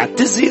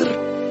يعتذر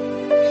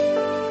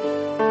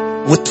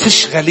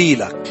وتفش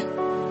غليلك.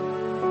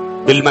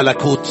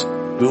 بالملكوت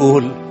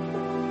بيقول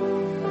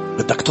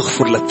بدك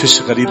تغفر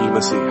لتفش غليل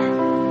المسيح،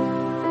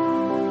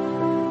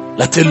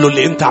 لا تقول له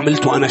اللي انت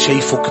عملته انا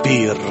شايفه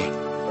كبير،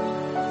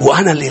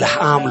 وانا اللي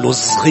رح اعمله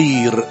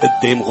صغير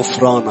قدام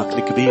غفرانك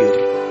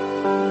الكبير.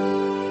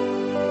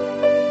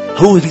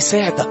 هو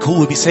بيساعدك،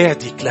 هو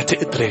بيساعدك لا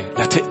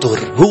تقدر،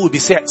 هو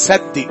بيساعد.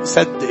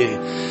 صدقي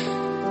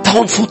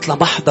تعالوا نفوت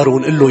لمحضر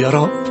ونقول له يا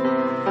رب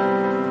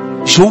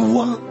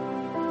جوا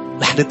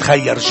رح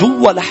نتغير،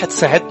 جوا رح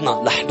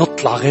تساعدنا، رح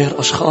نطلع غير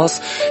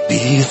اشخاص.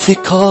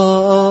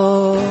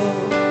 بثقة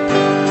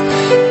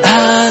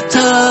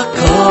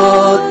أتقدم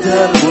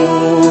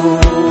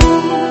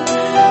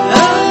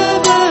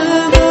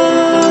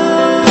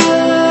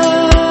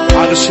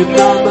عرش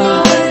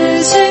النعمة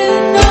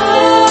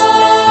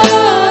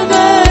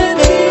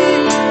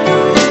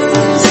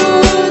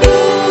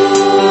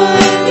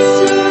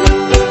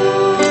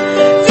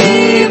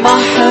في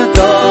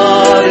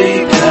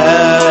محضرك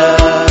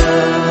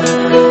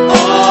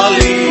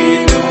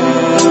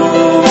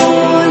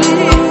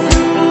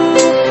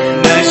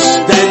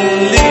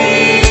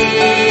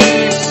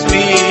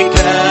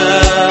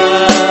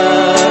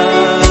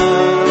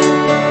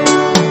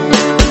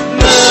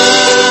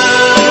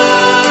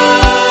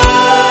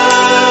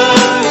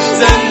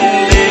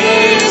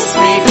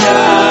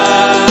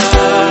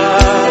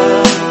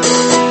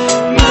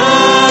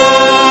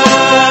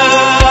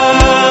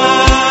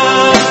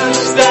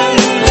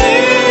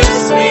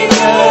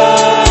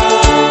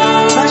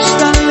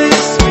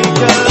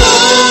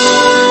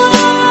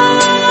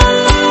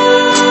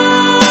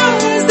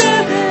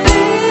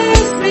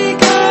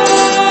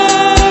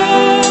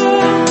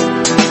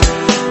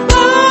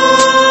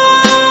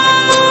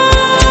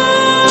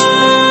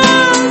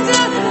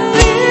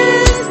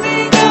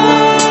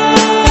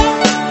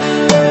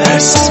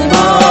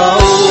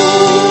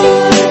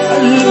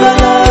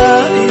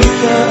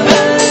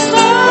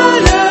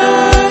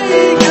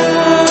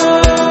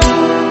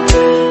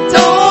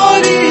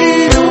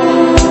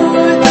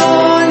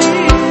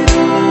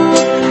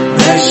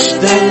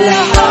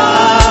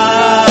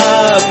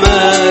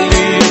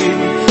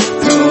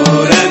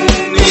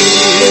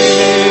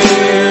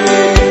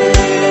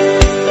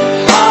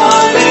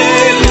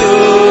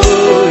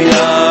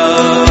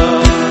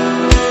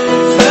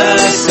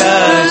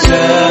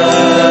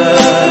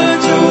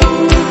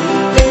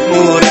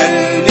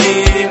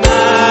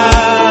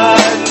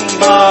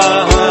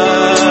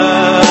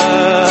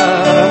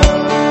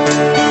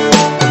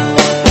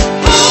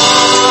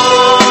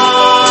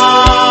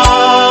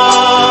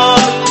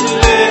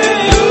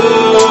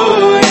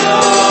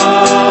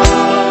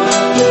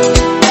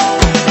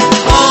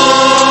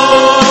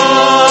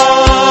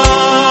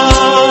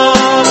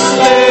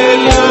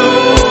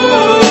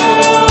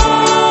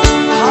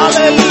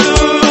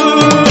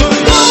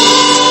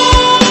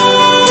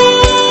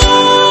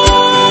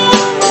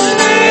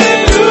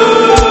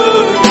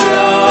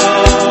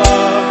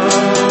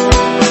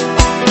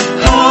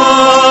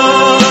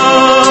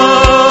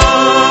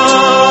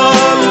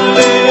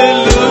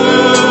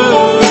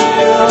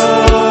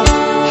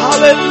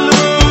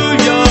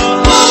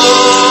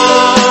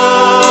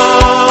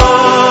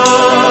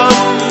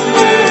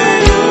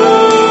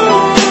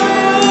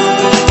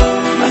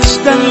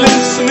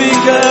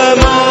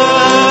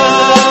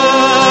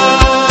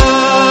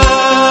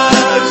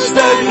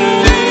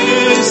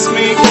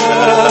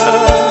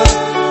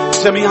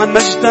جميعا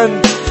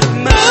مجدا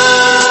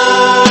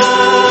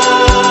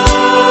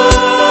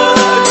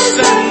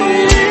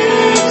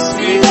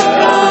لاسمك،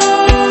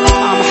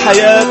 عم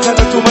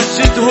حياتنا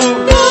تمجده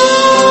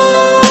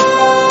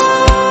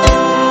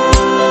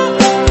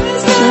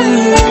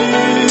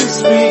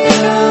لاسمك.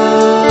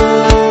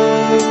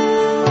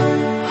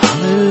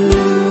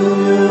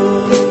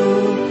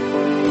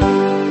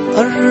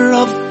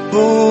 الرب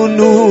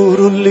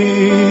نور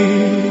لي،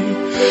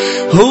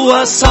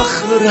 هو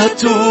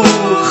صخرة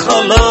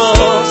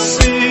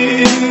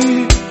خلاصي،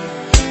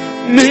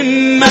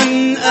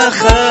 ممن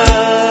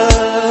أخاف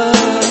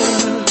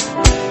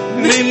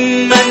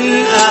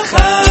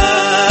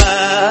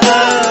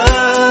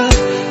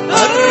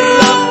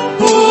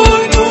الرب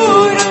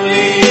نور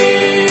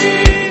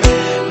لي،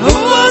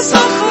 هو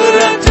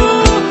صخرة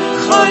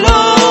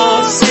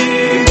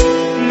خلاصي،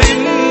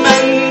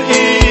 ممن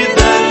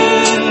إذا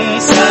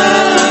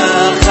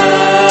سأخاف.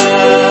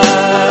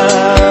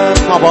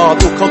 مع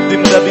بعض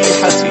أقدم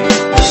ذبيحتي،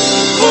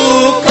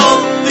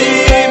 أقدم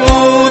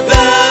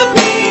ذبيحتي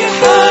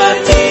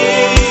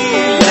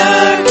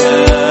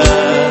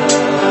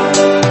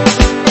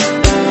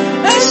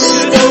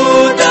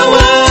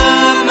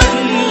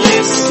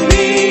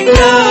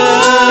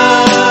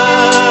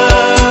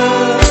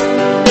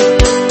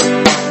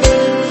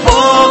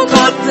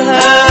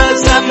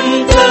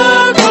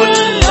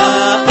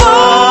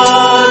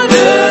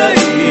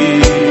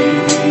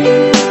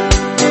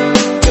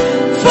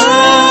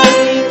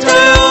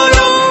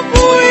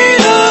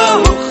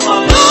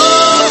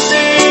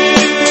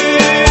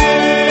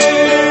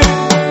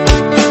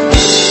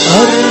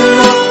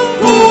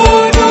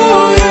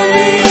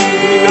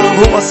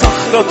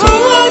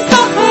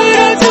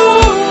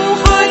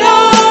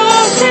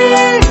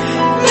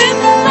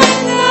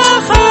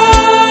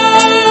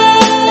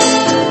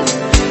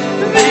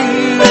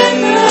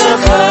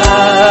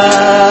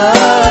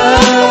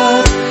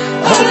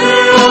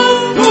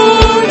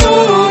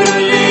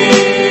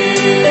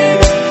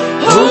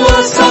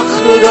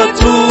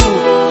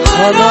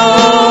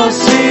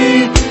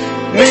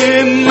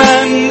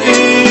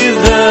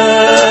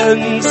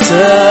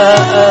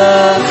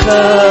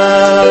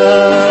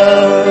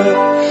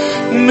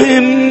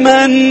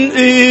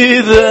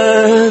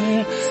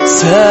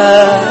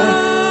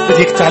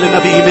بديك تعلن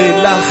بإيمان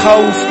لا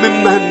خوف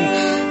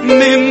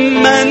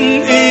ممن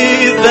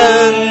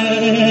إذا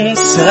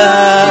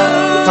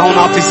تعالوا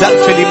نعطي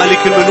زقفة لملك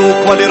الملوك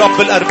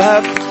ولرب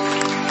الأرباب.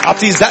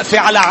 أعطي زقفة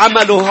على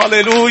عمله.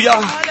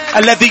 هللويا.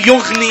 الذي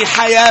يغني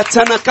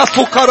حياتنا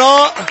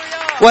كفقراء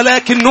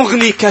ولكن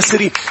نغني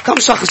كاسرين. كم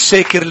شخص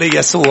شاكر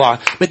ليسوع؟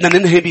 بدنا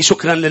ننهي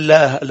بشكرا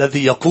لله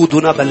الذي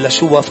يقودنا.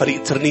 بلشوا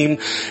فريق ترنيم.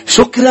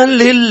 شكرا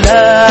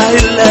لله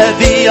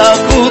الذي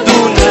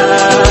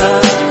يقودنا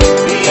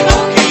في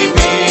موكب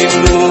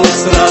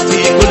النصرة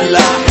كل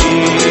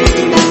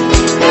حين.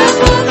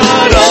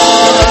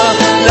 فقراء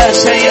لا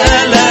شيء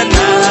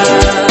لنا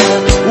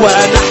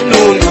ونحن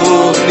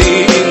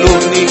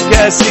نغني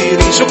كاسرين.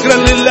 شكرا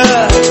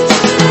لله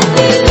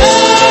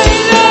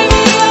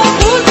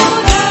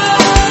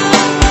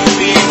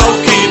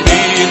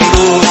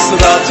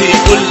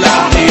كل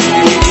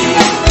حين.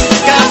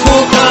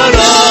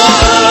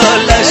 كفقراء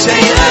لا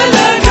شيء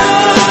لنا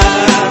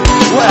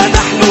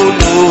ونحن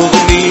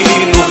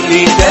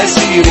نغني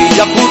كاسرين.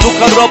 يقودك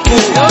الرب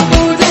على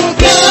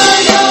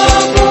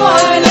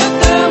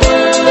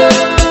الدوام.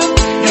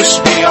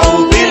 يشبع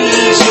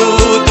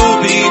بالجود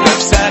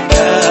بنفسك.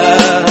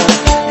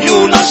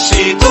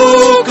 ينشط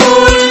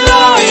كل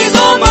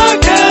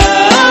عظامك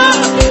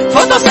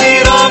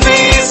فتصير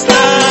مثل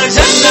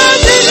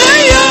جنة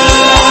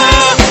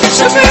الأيام.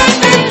 شكرا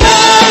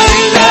لله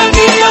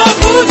الذي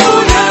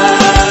يقودنا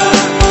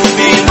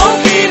في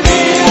موكب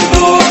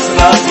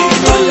النصرة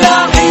كل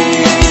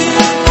حين.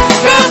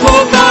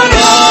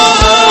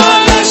 كفقراء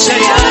لا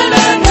شيء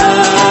لنا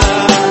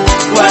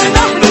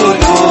ونحن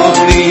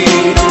نغني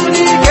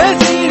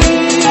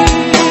كثيرين.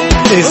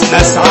 إذ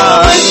نسعى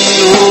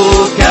عنه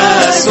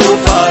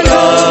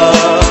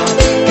كسفراء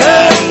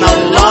كأن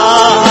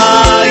الله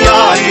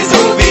يعز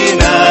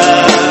بنا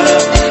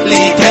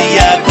لكي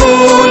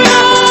يكون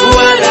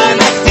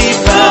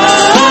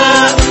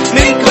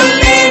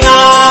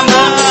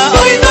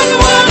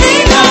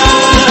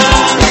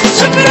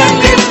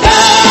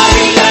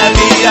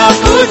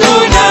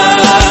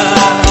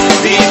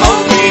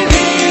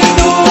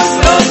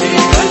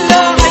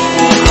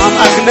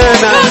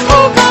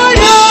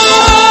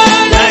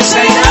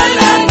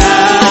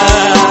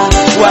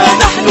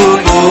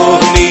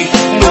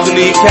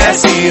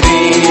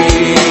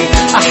كثيرين.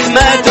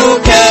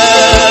 أحمدك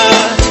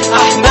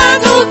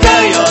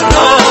يا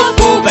رب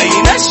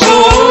بين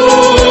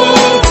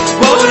الشعوب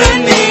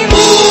وأرنم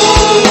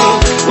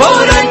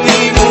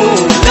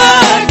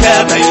لك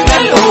بين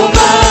الأمم.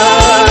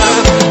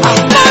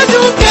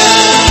 أحمدك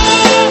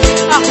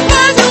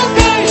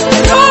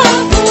يا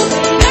رب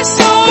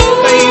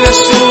بين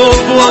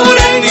الشعوب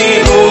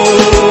وأرنم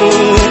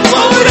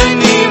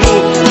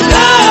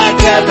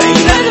لك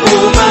بين الأمم.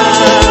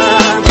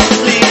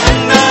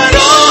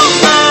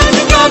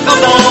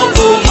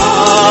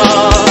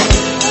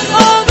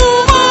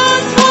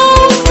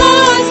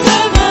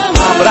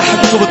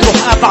 رحمته بتروح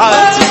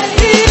أبعد.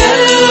 إلى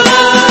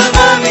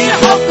الغمام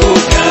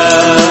حقك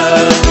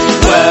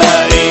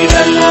وإلى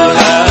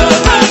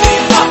الغمام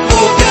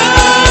حقك.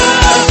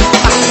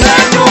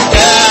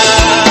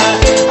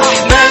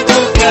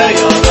 أحمدك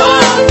يا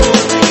رب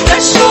بين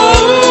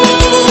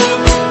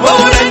الشعوب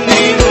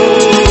وأرنم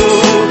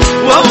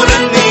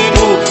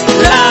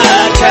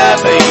لك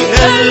بين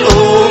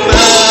الأمم.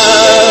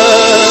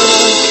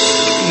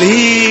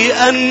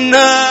 لأن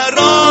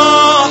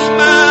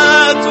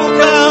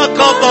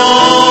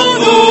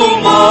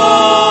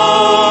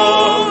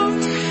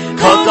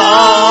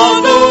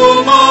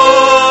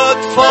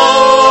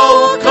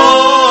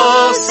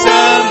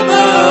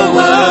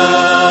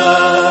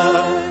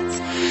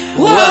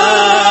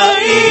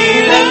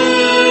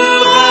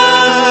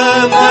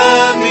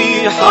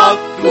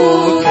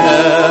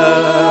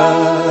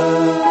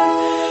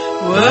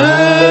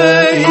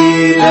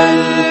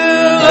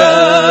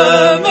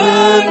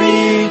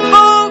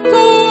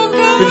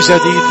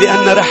جديد.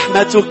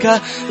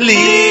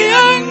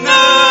 لأن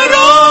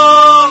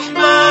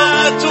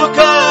رحمتك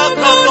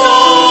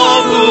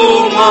قضاء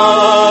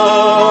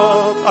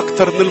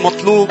أكثر من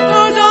المطلوب.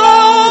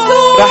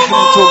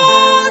 رحمته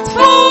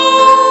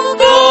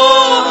فوق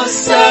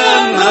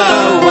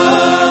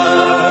السماوات.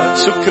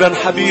 شكرا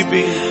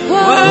حبيبي.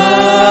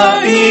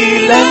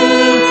 وإلى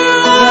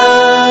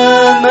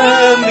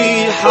الأمام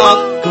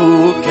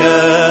حقك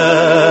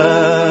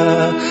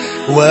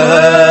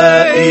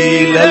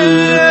وإلى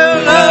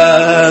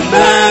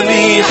الأمام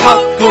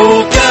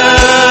حقك.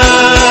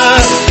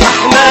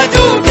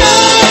 أحمدك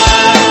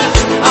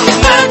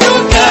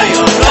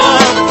يا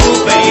رب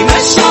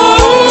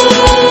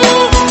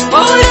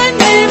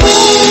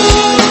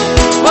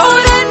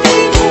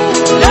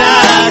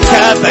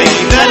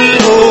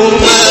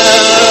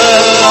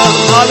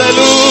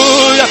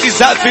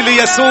زقفة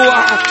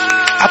ليسوع.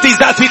 أعطيه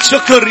زقفة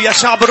شكر يا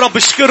شعب الرب.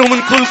 اشكره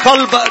من كل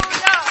قلبك.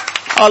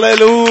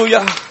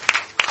 هاليلويا.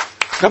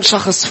 كم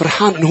شخص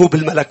فرحان انه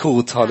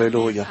بالملكوت.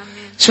 هاليلويا.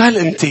 شو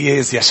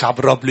هالامتياز يا شعب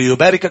الرب.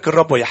 ليباركك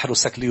الرب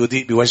ويحرسك،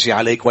 ليضيء بوجهه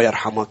عليك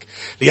ويرحمك،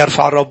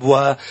 ليرفع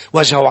الرب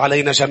وجهه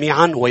علينا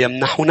جميعا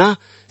ويمنحنا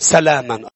سلاما.